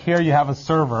side here you have a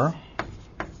server.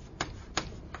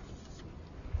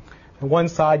 On one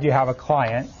side you have a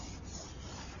client.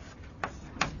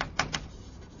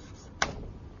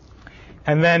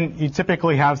 And then you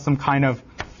typically have some kind of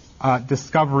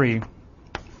discovery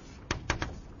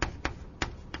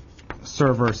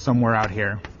server somewhere out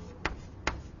here.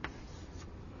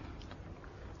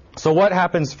 So what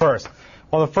happens first?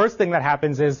 Well, the first thing that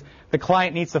happens is the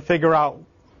client needs to figure out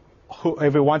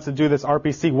if it wants to do this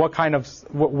RPC,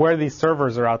 where these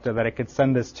servers are out there that it could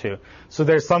send this to. So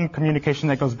there's some communication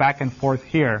that goes back and forth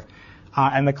here,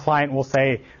 and the client will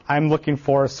say, I'm looking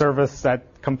for a service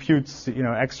that computes,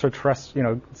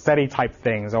 extraterrestrial, SETI type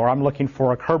things, or I'm looking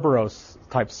for a Kerberos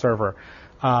type server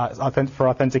for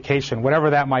authentication,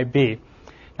 whatever that might be.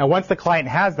 Now, once the client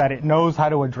has that, it knows how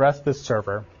to address this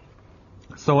server.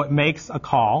 So it makes a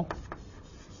call.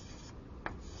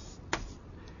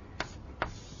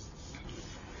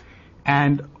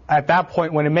 And at that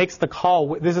point, when it makes the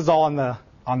call, this is all on the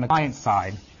client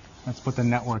side. Let's put the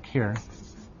network here.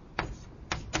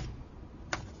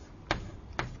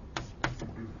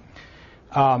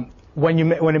 When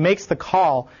it makes the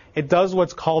call, it does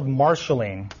what's called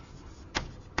marshalling.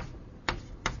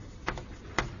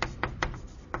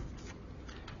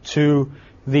 To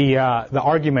the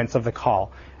arguments of the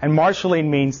call. And marshalling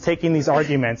means taking these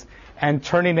arguments and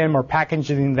turning them or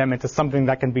packaging them into something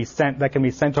that can be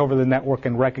sent over the network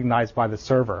and recognized by the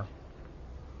server.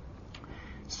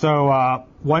 So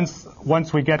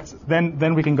once we get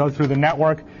then we can go through the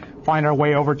network, find our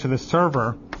way over to the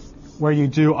server, where you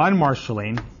do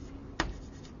unmarshalling.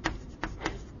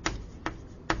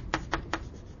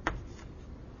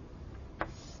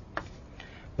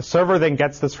 The server then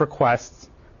gets this request,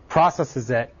 processes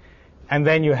it, and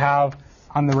then you have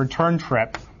on the return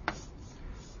trip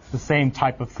the same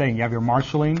type of thing. You have your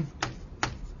marshalling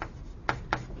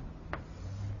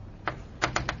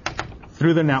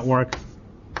through the network,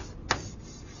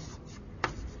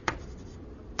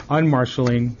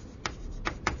 unmarshalling,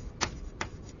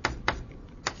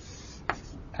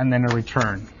 and then a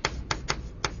return.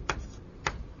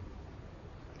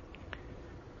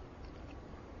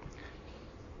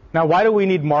 Now, why do we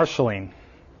need marshalling?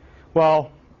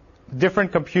 Well,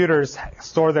 different computers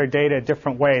store their data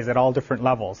different ways at all different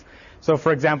levels. So,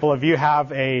 for example, if you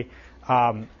have a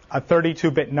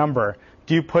 32-bit number,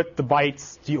 do you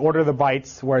order the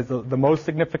bytes where the most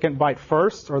significant byte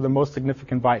first or the most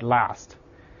significant byte last?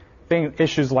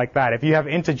 issues like that. If you have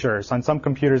integers, on some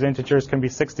computers integers can be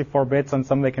 64 bits, on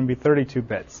some they can be 32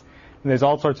 bits. And there's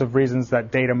all sorts of reasons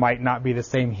that data might not be the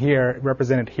same here,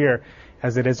 represented here,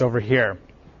 as it is over here.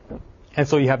 And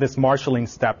so you have this marshalling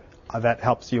step that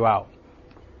helps you out.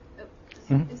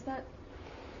 Is that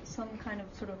some kind of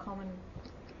sort of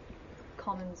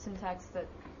common syntax that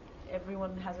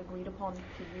everyone has agreed upon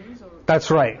to use? Or?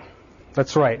 That's right.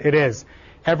 That's right. It is.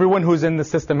 Everyone who's in the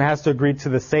system has to agree to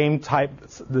the same type,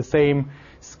 the same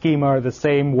schema, or the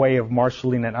same way of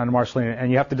marshalling and unmarshalling it. And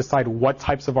you have to decide what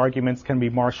types of arguments can be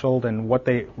marshaled and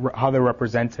how they're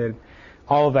represented.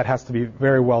 All of that has to be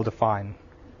very well defined.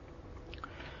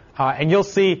 And you'll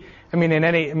see,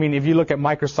 if you look at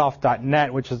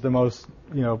Microsoft.NET, which is the most,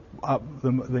 the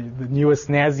newest,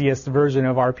 snazziest version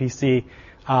of RPC,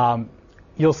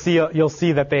 you'll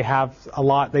see that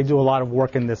they do a lot of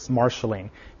work in this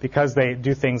marshalling, because they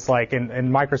do things like in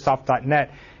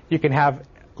Microsoft.NET, you can have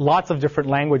lots of different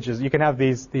languages. You can have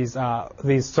these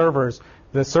servers,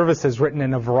 the services written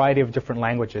in a variety of different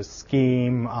languages,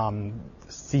 Scheme,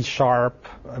 C#.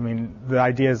 The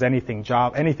idea is anything.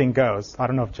 Java, anything goes. I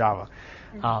don't know if Java,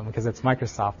 because it's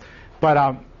Microsoft.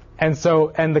 But and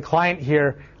the client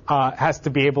here has to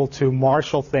be able to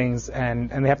marshal things, and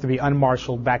they have to be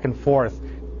unmarshaled back and forth,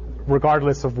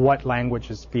 regardless of what language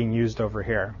is being used over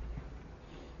here.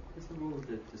 What's the role of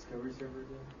the discovery server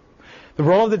again? The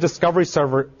role of the discovery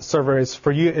server is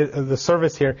for you. The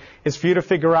service here is for you to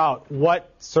figure out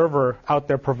what server out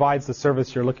there provides the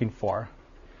service you're looking for.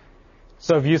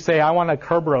 So if you say, I want a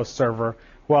Kerberos server,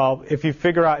 well, if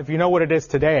you know what it is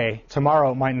today,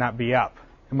 tomorrow it might not be up.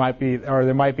 It might be, or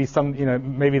there might be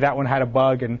some, maybe that one had a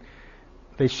bug and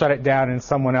they shut it down and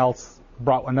someone else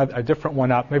brought a different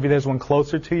one up. Maybe there's one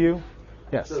closer to you.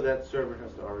 Yes. So that server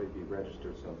has to already be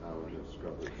registered somehow in the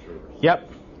discovery server.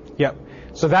 Yep.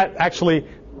 So that actually,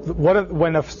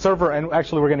 when a server, and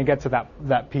actually we're going to get to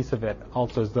that piece of it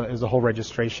also, is the whole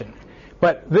registration.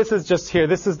 But this is just here.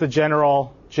 This is the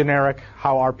generic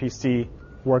how RPC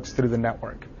works through the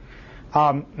network.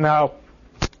 Now,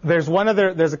 there's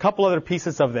a couple other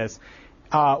pieces of this.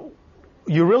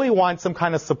 You really want some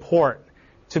kind of support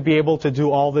to be able to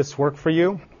do all this work for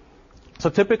you. So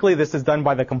typically this is done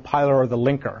by the compiler or the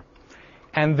linker.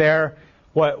 And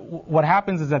what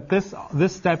happens is that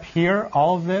this step here,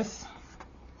 all of this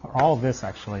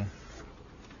actually,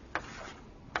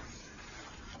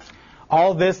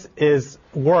 all this is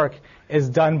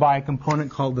done by a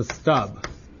component called the stub,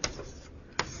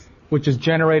 which is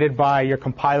generated by your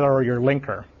compiler or your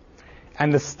linker.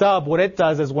 And the stub, what it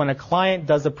does is when a client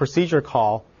does a procedure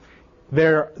call,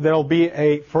 there'll be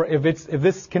if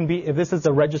this is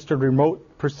a registered remote,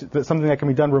 something that can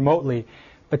be done remotely,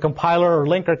 the compiler or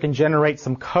linker can generate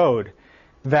some code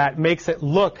that makes it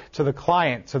look to the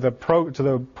client, to the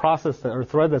process or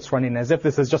thread that's running, as if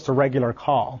this is just a regular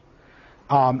call.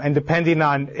 And depending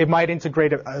on, it might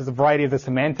integrate a variety of the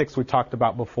semantics we talked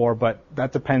about before, but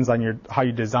that depends on how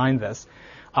you design this.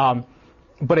 But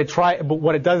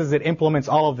what it does is it implements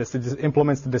all of this. It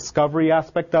implements the discovery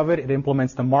aspect of it. It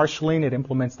implements the marshalling. It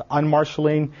implements the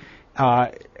unmarshalling.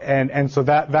 And so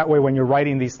that way, when you're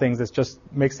writing these things, it just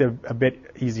makes it a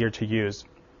bit easier to use.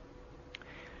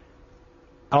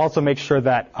 It also makes sure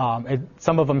that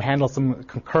some of them handle some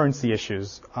concurrency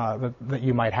issues that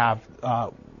you might have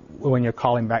when you're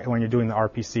calling back, when you're doing the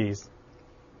RPCs.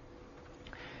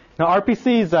 Now,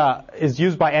 RPCs is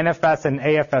used by NFS and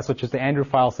AFS, which is the Andrew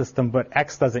file system, but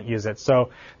X doesn't use it.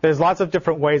 So there's lots of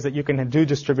different ways that you can do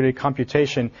distributed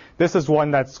computation. This is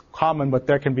one that's common, but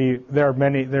there are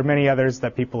many others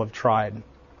that people have tried.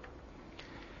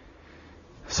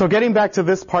 So getting back to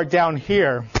this part down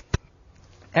here,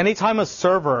 anytime a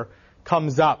server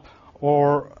comes up,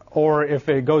 or if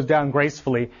it goes down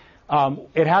gracefully,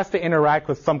 it has to interact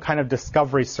with some kind of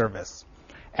discovery service.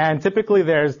 And typically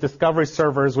there's discovery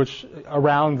servers which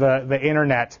around the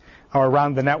internet or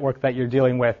around the network that you're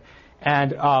dealing with.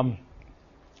 And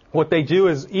what they do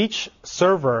is each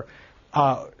server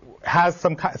has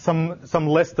some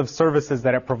list of services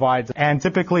that it provides. And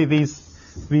typically these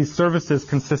services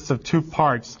consist of two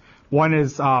parts. One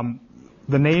is the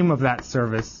name of that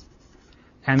service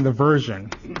and the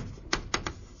version.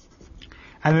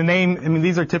 And the name,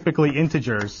 these are typically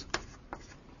integers.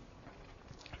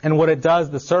 And what it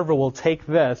does, the server will take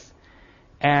this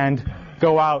and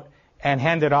go out and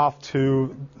hand it off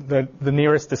to the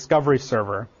nearest discovery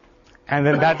server. And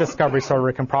then that discovery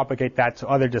server can propagate that to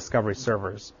other discovery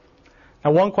servers.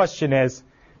 Now, one question is,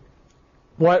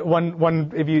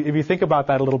 if you think about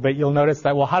that a little bit, you'll notice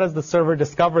that, well, how does the server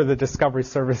discover the discovery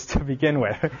service to begin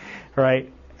with,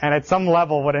 right? And at some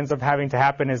level, what ends up having to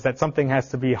happen is that something has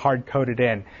to be hard-coded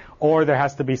in, or there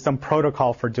has to be some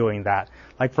protocol for doing that.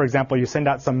 Like, for example, you send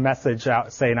out some message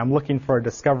out saying, I'm looking for a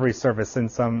discovery service in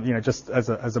some, just as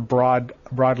a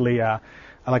broadly,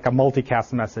 like a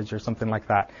multicast message or something like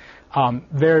that.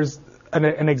 There's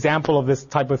an example of this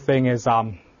type of thing is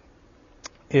when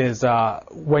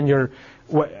you're,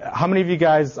 how many of you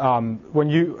guys, have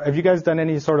you guys done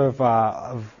any sort of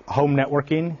home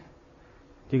networking?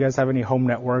 Do you guys have any home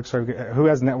networks, or who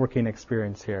has networking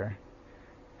experience here?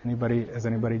 Anybody? Has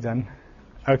anybody done?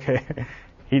 Okay.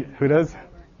 Who does?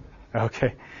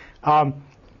 Okay.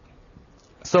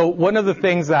 So one of the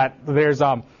things that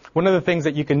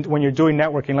you can, when you're doing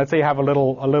networking, let's say you have a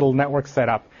little network set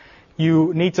up,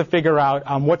 you need to figure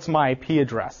out what's my IP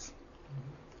address,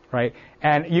 right?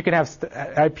 And you can have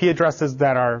IP addresses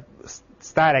that are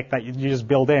static that you just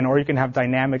build in, or you can have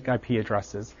dynamic IP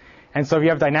addresses. And so if you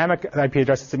have dynamic IP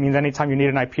addresses, it means anytime you need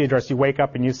an IP address, you wake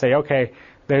up and you say, okay,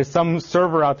 there's some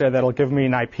server out there that'll give me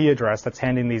an IP address that's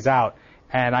handing these out,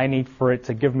 and I need for it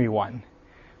to give me one,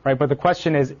 right? But the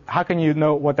question is, how can you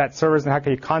know what that server is, and how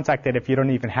can you contact it if you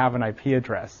don't even have an IP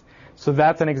address? So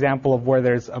that's an example of where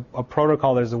there's a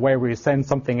protocol, there's a way where you send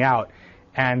something out,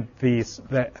 and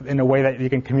in a way that you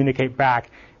can communicate back,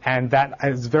 and that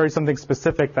is very something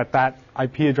specific that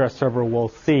IP address server will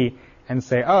see and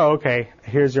say, oh, okay,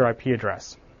 here's your IP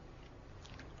address.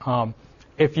 You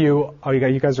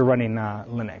guys are running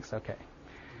Linux, okay.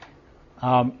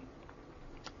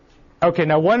 Okay,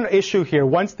 now one issue here,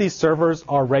 once these servers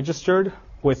are registered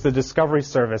with the discovery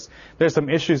service, there's some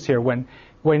issues here. When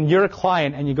you're a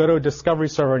client and you go to a discovery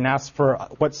server and ask for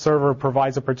what server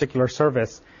provides a particular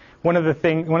service, one of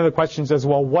the questions is,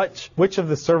 well, which of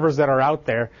the servers that are out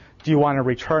there do you want to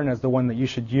return as the one that you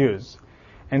should use?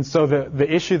 And so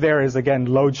the issue there is, again,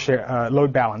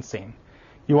 load balancing.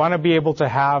 You want to be able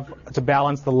to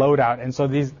balance the load out, and so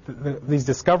these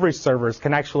discovery servers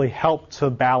can actually help to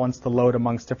balance the load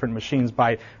amongst different machines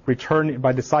by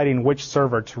deciding which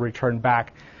server to return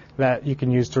back that you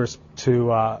can use to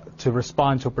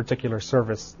respond to a particular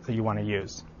service that you want to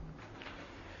use.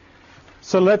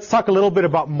 So let's talk a little bit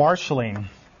about marshalling.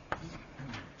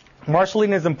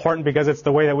 Marshalling is important because it's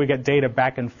the way that we get data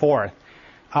back and forth.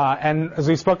 And as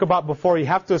we spoke about before, you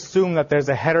have to assume that there's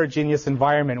a heterogeneous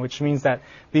environment, which means that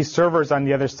these servers on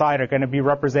the other side are going to be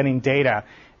representing data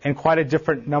in quite a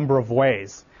different number of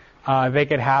ways. They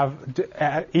could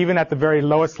have, even at the very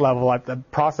lowest level, at the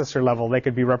processor level, they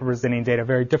could be representing data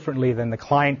very differently than the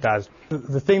client does.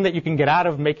 The thing that you can get out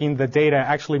of making the data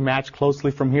actually match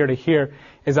closely from here to here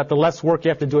is that the less work you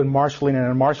have to do in marshalling, and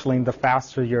in marshalling, the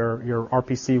faster your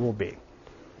RPC will be.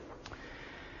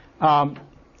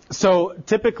 So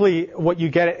typically what you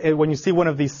get when you see one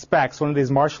of these specs, one of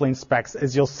these marshalling specs,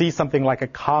 is you'll see something like a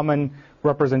common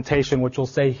representation, which will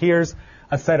say, here's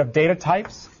a set of data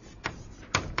types.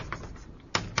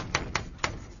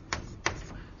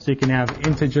 So you can have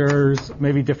integers,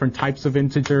 maybe different types of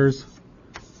integers.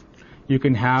 You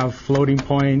can have floating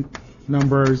point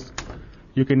numbers.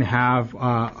 You can have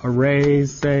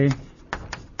arrays, say,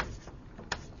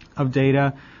 of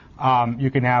data.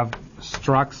 You can have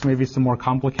structs, maybe some more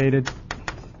complicated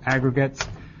aggregates,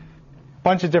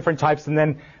 bunch of different types. And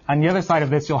then on the other side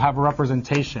of this, you'll have a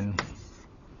representation.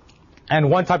 And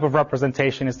one type of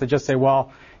representation is to just say,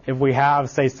 well, if we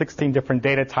have, say, 16 different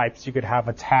data types, you could have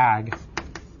a tag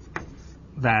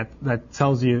that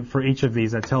tells you, for each of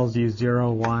these, that tells you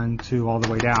 0, 1, 2, all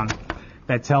the way down,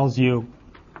 that tells you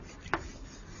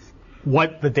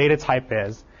what the data type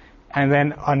is. And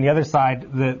then on the other side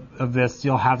of this,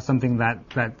 you'll have something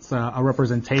that's a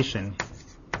representation.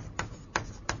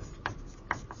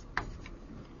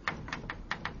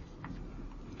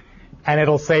 And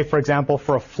it'll say, for example,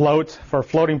 for a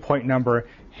floating point number,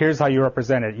 here's how you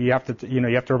represent it. You have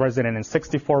to represent it in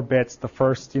 64 bits. The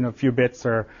first, few bits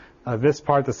are this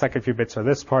part. The second few bits are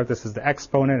this part. This is the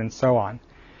exponent, and so on.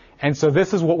 And so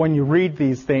this is what, when you read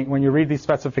these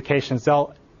specifications,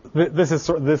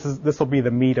 this will be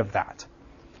the meat of that.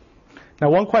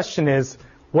 Now, one question is,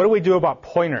 what do we do about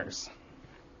pointers?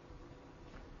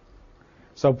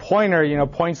 So pointer,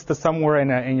 points to somewhere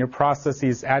in your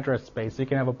process's address space. You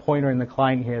can have a pointer in the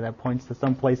client here that points to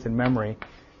some place in memory.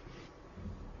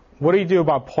 What do you do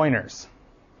about pointers?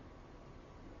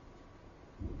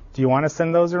 Do you want to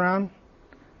send those around?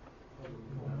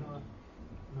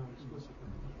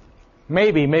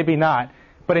 Maybe, maybe not.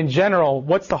 But in general,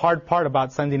 what's the hard part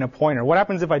about sending a pointer? What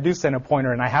happens if I do send a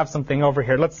pointer and I have something over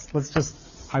here? Let's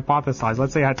just hypothesize.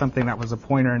 Let's say I had something that was a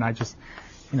pointer and I just,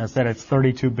 said it's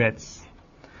 32 bits.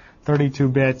 32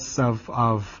 bits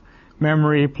of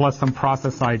memory plus some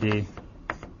process ID.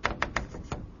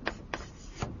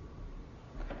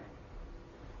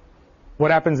 What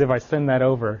happens if I send that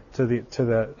over to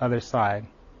the other side?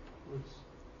 It's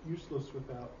useless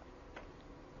without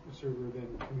the server then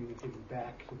communicating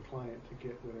back to the client to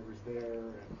get whatever's there.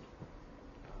 And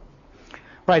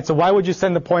right. So why would you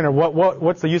send the pointer?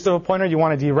 What's the use of a pointer? You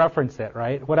want to dereference it,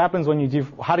 right? What happens when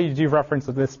how do you dereference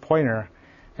this pointer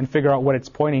and figure out what it's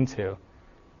pointing to?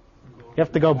 You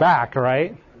have to go back,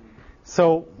 right?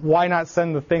 So why not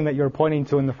send the thing that you're pointing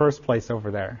to in the first place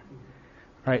over there,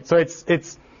 right? So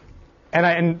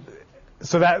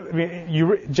so that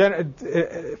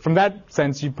from that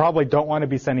sense, you probably don't want to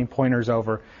be sending pointers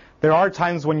over. There are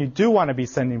times when you do want to be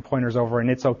sending pointers over, and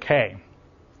it's okay.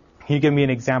 Can you give me an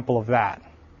example of that?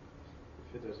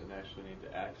 If it doesn't actually need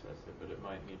to access it, but it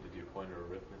might need to do pointer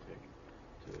arithmetic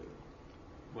to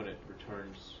when it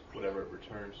returns whatever it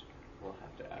returns, we'll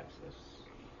have to access.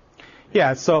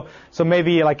 Yeah, so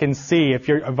maybe like in C, if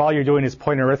all you're doing is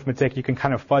pointer arithmetic, you can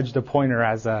kind of fudge the pointer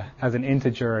as an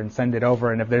integer and send it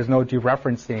over. And if there's no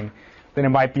dereferencing, then it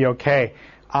might be okay.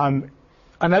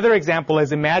 Another example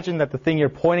is imagine that the thing you're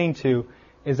pointing to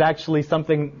is actually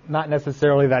something not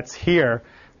necessarily that's here,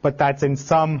 but that's in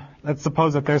some. Let's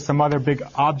suppose that there's some other big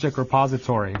object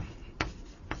repository.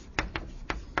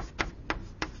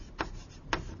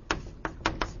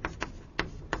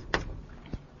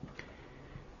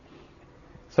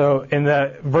 So in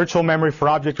the virtual memory for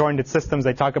object-oriented systems,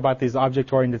 they talk about these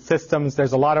object-oriented systems.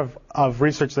 There's a lot of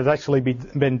research that's actually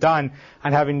been done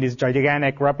on having these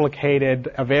gigantic, replicated,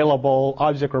 available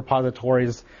object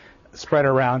repositories spread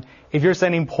around. If you're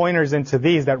sending pointers into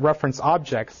these that reference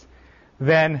objects,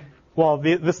 then, well,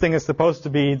 this thing is supposed to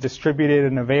be distributed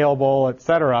and available,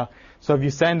 etc. So if you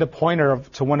send a pointer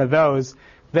to one of those,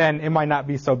 then it might not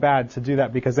be so bad to do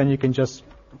that, because then you can just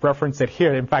reference it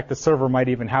here. In fact, the server might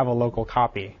even have a local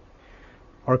copy,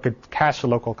 or could cache a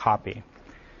local copy.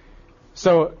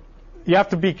 So you have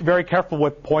to be very careful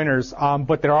with pointers,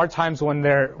 but there are times when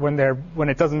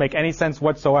it doesn't make any sense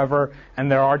whatsoever, and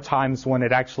there are times when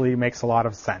it actually makes a lot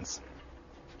of sense.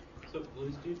 So,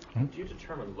 Luis, do you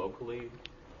determine locally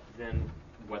then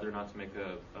whether or not to make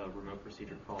a remote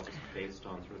procedure call just based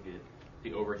on sort of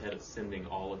the overhead of sending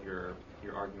all of your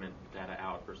argument data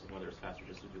out versus whether it's faster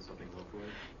just to do something locally?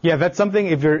 Yeah, that's something.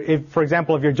 If for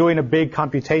example, if you're doing a big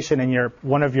computation and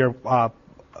one of your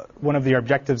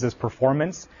objectives is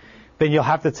performance, then you'll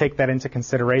have to take that into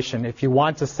consideration. If you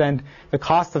want to send, the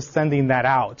cost of sending that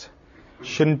out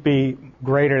shouldn't be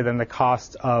greater than the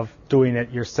cost of doing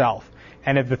it yourself.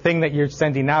 And if the thing that you're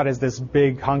sending out is this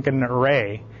big hunkin'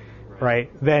 array, right,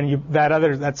 then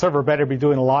that server better be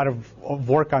doing a lot of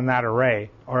work on that array,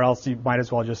 or else you might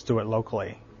as well just do it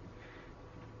locally.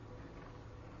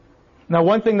 Now,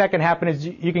 one thing that can happen is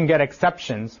you can get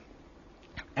exceptions,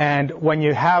 and when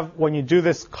you do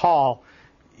this call,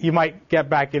 you might get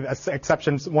back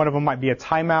exceptions. One of them might be a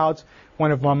timeout.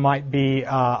 One of them might be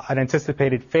an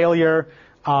anticipated failure.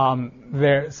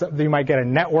 You might get a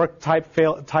network type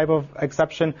of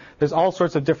exception. There's all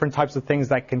sorts of different types of things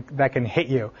that can hit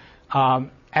you.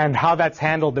 And how that's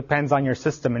handled depends on your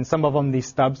system. And some of them, these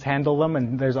stubs handle them,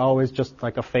 and there's always just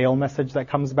like a fail message that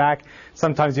comes back.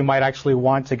 Sometimes you might actually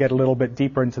want to get a little bit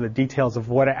deeper into the details of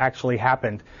what actually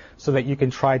happened so that you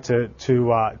can try to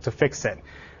fix it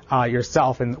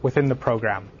yourself within the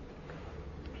program.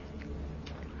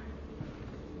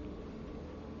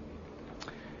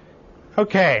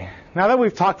 Okay, now that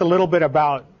we've talked a little bit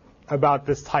about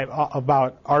this type,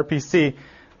 about RPC,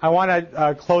 I want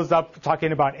to close up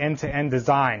talking about end-to-end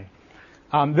design.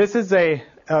 This is a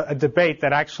debate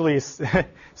that actually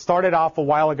started off a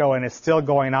while ago and is still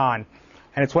going on.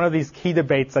 And it's one of these key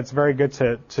debates that's very good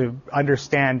to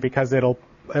understand, because it'll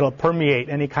permeate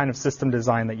any kind of system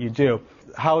design that you do.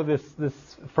 How this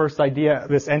first idea,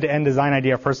 this end-to-end design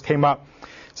idea first came up.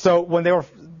 So when they were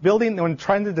when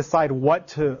trying to decide what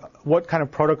kind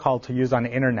of protocol to use on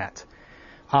the internet,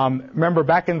 remember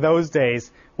back in those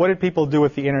days, what did people do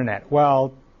with the internet?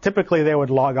 Well, typically they would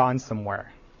log on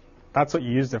somewhere. That's what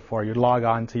you used it for. You'd log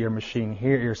on to your machine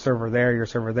here, your server there, your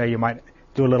server there. You might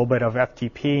do a little bit of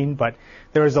FTPing, but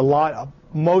there was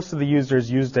most of the users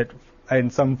used it in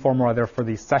some form or other for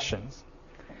these sessions.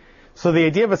 So the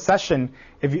idea of a session,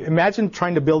 if you imagine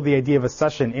trying to build the idea of a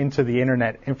session into the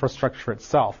internet infrastructure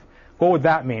itself, what would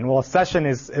that mean? Well, a session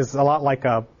is a lot like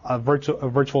a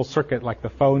virtual circuit, like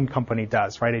the phone company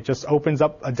does, right? It just opens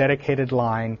up a dedicated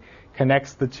line,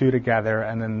 connects the two together,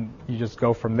 and then you just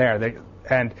go from there.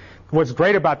 And what's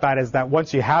great about that is that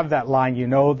once you have that line, you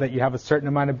know that you have a certain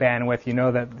amount of bandwidth. You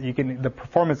know that the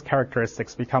performance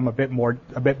characteristics become a bit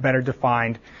better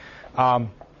defined.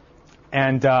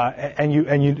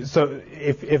 So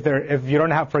if you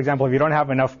don't have, for example, if you don't have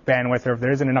enough bandwidth or if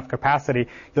there isn't enough capacity,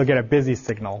 you'll get a busy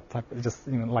signal, just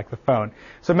like the phone.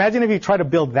 So imagine if you try to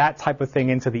build that type of thing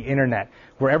into the internet,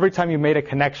 where every time you made a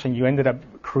connection, you ended up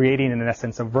creating, in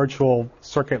essence, a virtual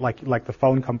circuit like the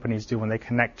phone companies do when they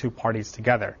connect two parties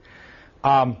together.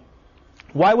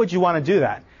 Why would you want to do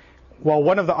that? Well,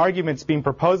 one of the arguments being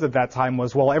proposed at that time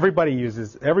was, well, everybody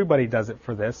does it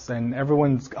for this, and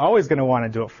everyone's always going to want to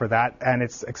do it for that, and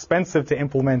it's expensive to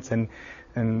implement,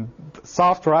 and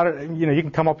software, you can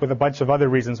come up with a bunch of other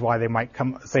reasons why they might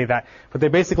say that, but they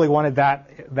basically wanted that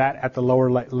at the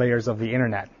lower layers of the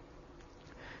internet.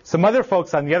 Some other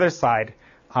folks on the other side,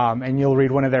 and you'll read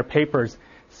one of their papers,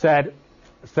 had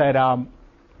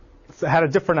a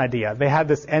different idea. They had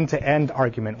this end-to-end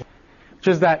argument, which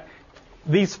is that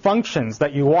these functions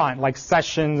that you want, like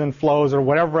sessions and flows or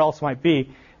whatever else might be,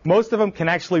 most of them can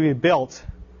actually be built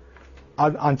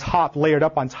on top, layered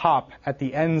up on top at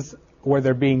the ends where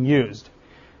they're being used.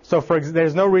 So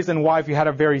there's no reason why, if you had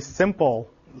a very simple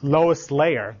lowest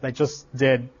layer that just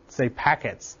did, say,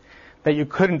 packets, that you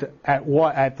couldn't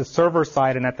at the server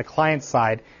side and at the client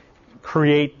side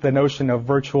create the notion of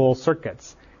virtual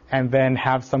circuits and then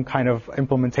have some kind of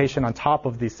implementation on top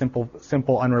of these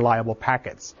simple unreliable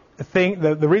packets.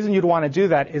 The reason you'd want to do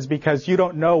that is because you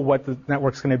don't know what the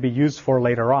network's going to be used for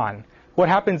later on. What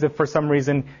happens if, for some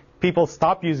reason, people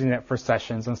stop using it for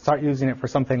sessions and start using it for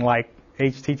something like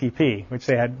HTTP, which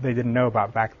they didn't know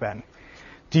about back then?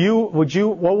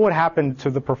 What would happen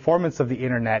to the performance of the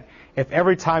internet if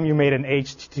every time you made an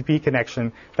HTTP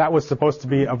connection, that was supposed to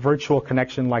be a virtual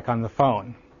connection like on the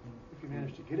phone? If you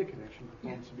managed to get a connection, the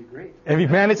performance would be great. If you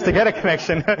managed to get a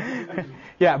connection.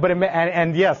 Yeah, but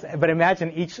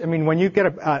imagine when you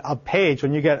get a page,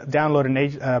 when you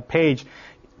download a page,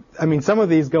 some of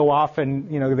these go off and,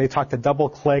 they talk to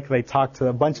DoubleClick, they talk to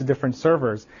a bunch of different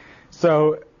servers.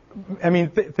 So,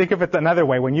 think of it another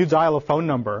way. When you dial a phone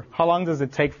number, how long does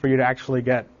it take for you to actually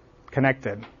get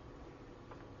connected?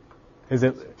 Is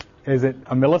it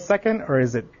a millisecond or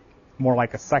is it more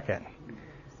like a second?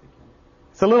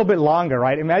 It's a little bit longer,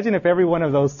 right? Imagine if every one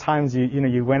of those times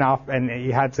you went off and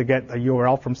you had to get a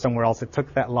URL from somewhere else, it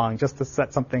took that long just to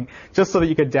set something, just so that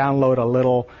you could download a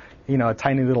little, a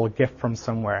tiny little GIF from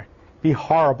somewhere. It'd be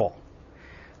horrible.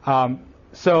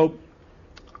 So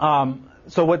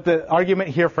what the argument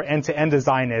here for end-to-end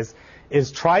design is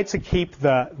try to keep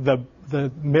the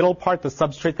middle part, the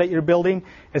substrate that you're building,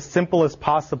 as simple as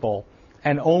possible,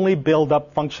 and only build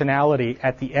up functionality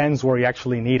at the ends where you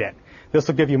actually need it. This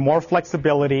will give you more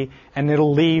flexibility, and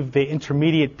it'll leave the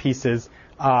intermediate pieces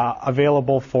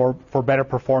available for better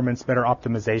performance, better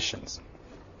optimizations.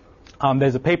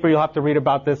 There's a paper you'll have to read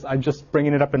about this. I'm just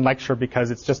bringing it up in lecture because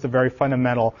it's just a very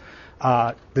fundamental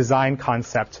design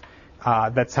concept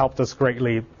that's helped us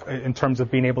greatly in terms of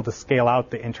being able to scale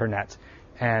out the internet.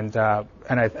 And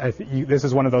this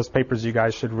is one of those papers you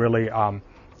guys should really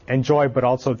enjoy, but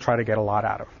also try to get a lot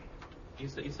out of. You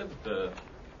said that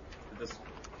this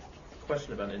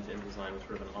question about end-to-end design was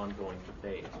sort of an ongoing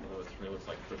debate. Although it looks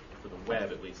like for the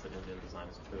web, at least, that end-to-end design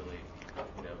is clearly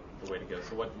the way to go.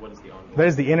 So what is the ongoing?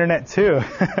 There's the internet too.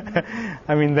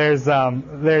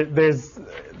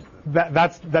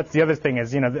 That's the other thing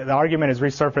is, the argument is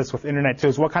resurfaced with internet too.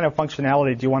 Is what kind of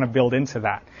functionality do you want to build into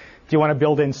that? Do you want to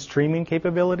build in streaming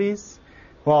capabilities?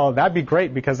 Well, that'd be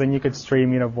great because then you could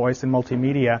stream, voice and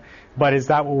multimedia. But is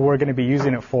that what we're going to be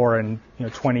using it for in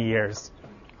 20 years?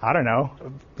 I don't know.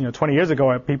 20 years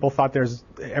ago, people thought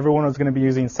everyone was going to be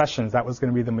using sessions. That was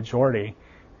going to be the majority,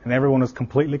 and everyone was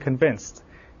completely convinced.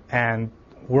 And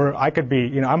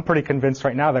I'm pretty convinced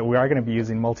right now that we are going to be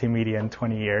using multimedia in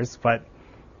 20 years, but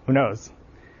who knows?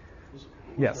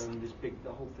 Yes.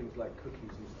 The whole things like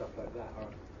cookies and stuff like that are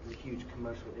a huge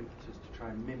commercial impetus to try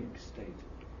and mimic state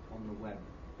on the web,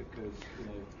 because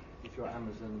if you're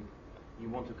Amazon, you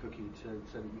want a cookie so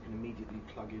that you can immediately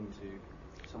plug into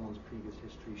someone's previous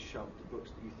history, shove the books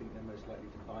that you think they're most likely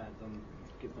to buy at them,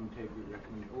 give them paid route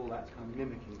recommend, all that's kind of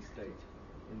mimicking state.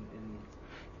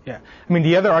 Yeah,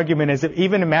 the other argument is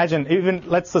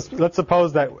let's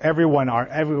suppose that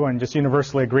everyone just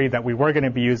universally agreed that we were going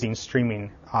to be using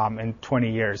streaming in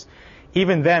 20 years.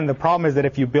 Even then, the problem is that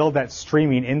if you build that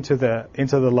streaming into the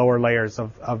lower layers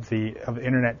of the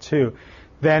internet too,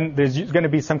 then there's going to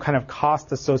be some kind of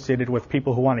cost associated with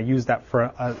people who want to use that for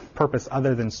a purpose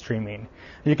other than streaming.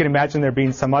 You can imagine there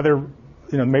being some other,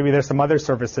 maybe there's some other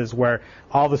services where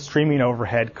all the streaming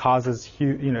overhead causes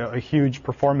a huge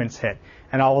performance hit,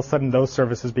 and all of a sudden those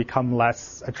services become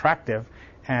less attractive,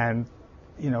 and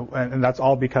that's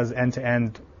all because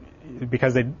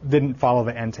because they didn't follow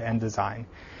the end-to-end design.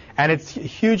 And it's a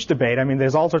huge debate. I mean,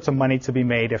 there's all sorts of money to be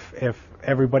made if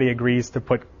everybody agrees to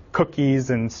put cookies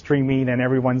and streaming and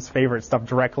everyone's favorite stuff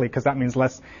directly, because that means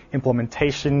less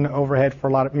implementation overhead for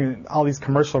a lot of, all these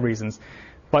commercial reasons.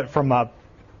 But from a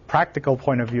practical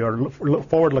point of view or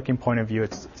forward-looking point of view,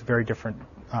 it's a very different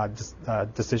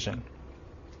decision.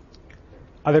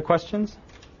 Other questions?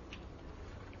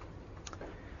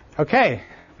 Okay.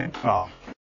 Well.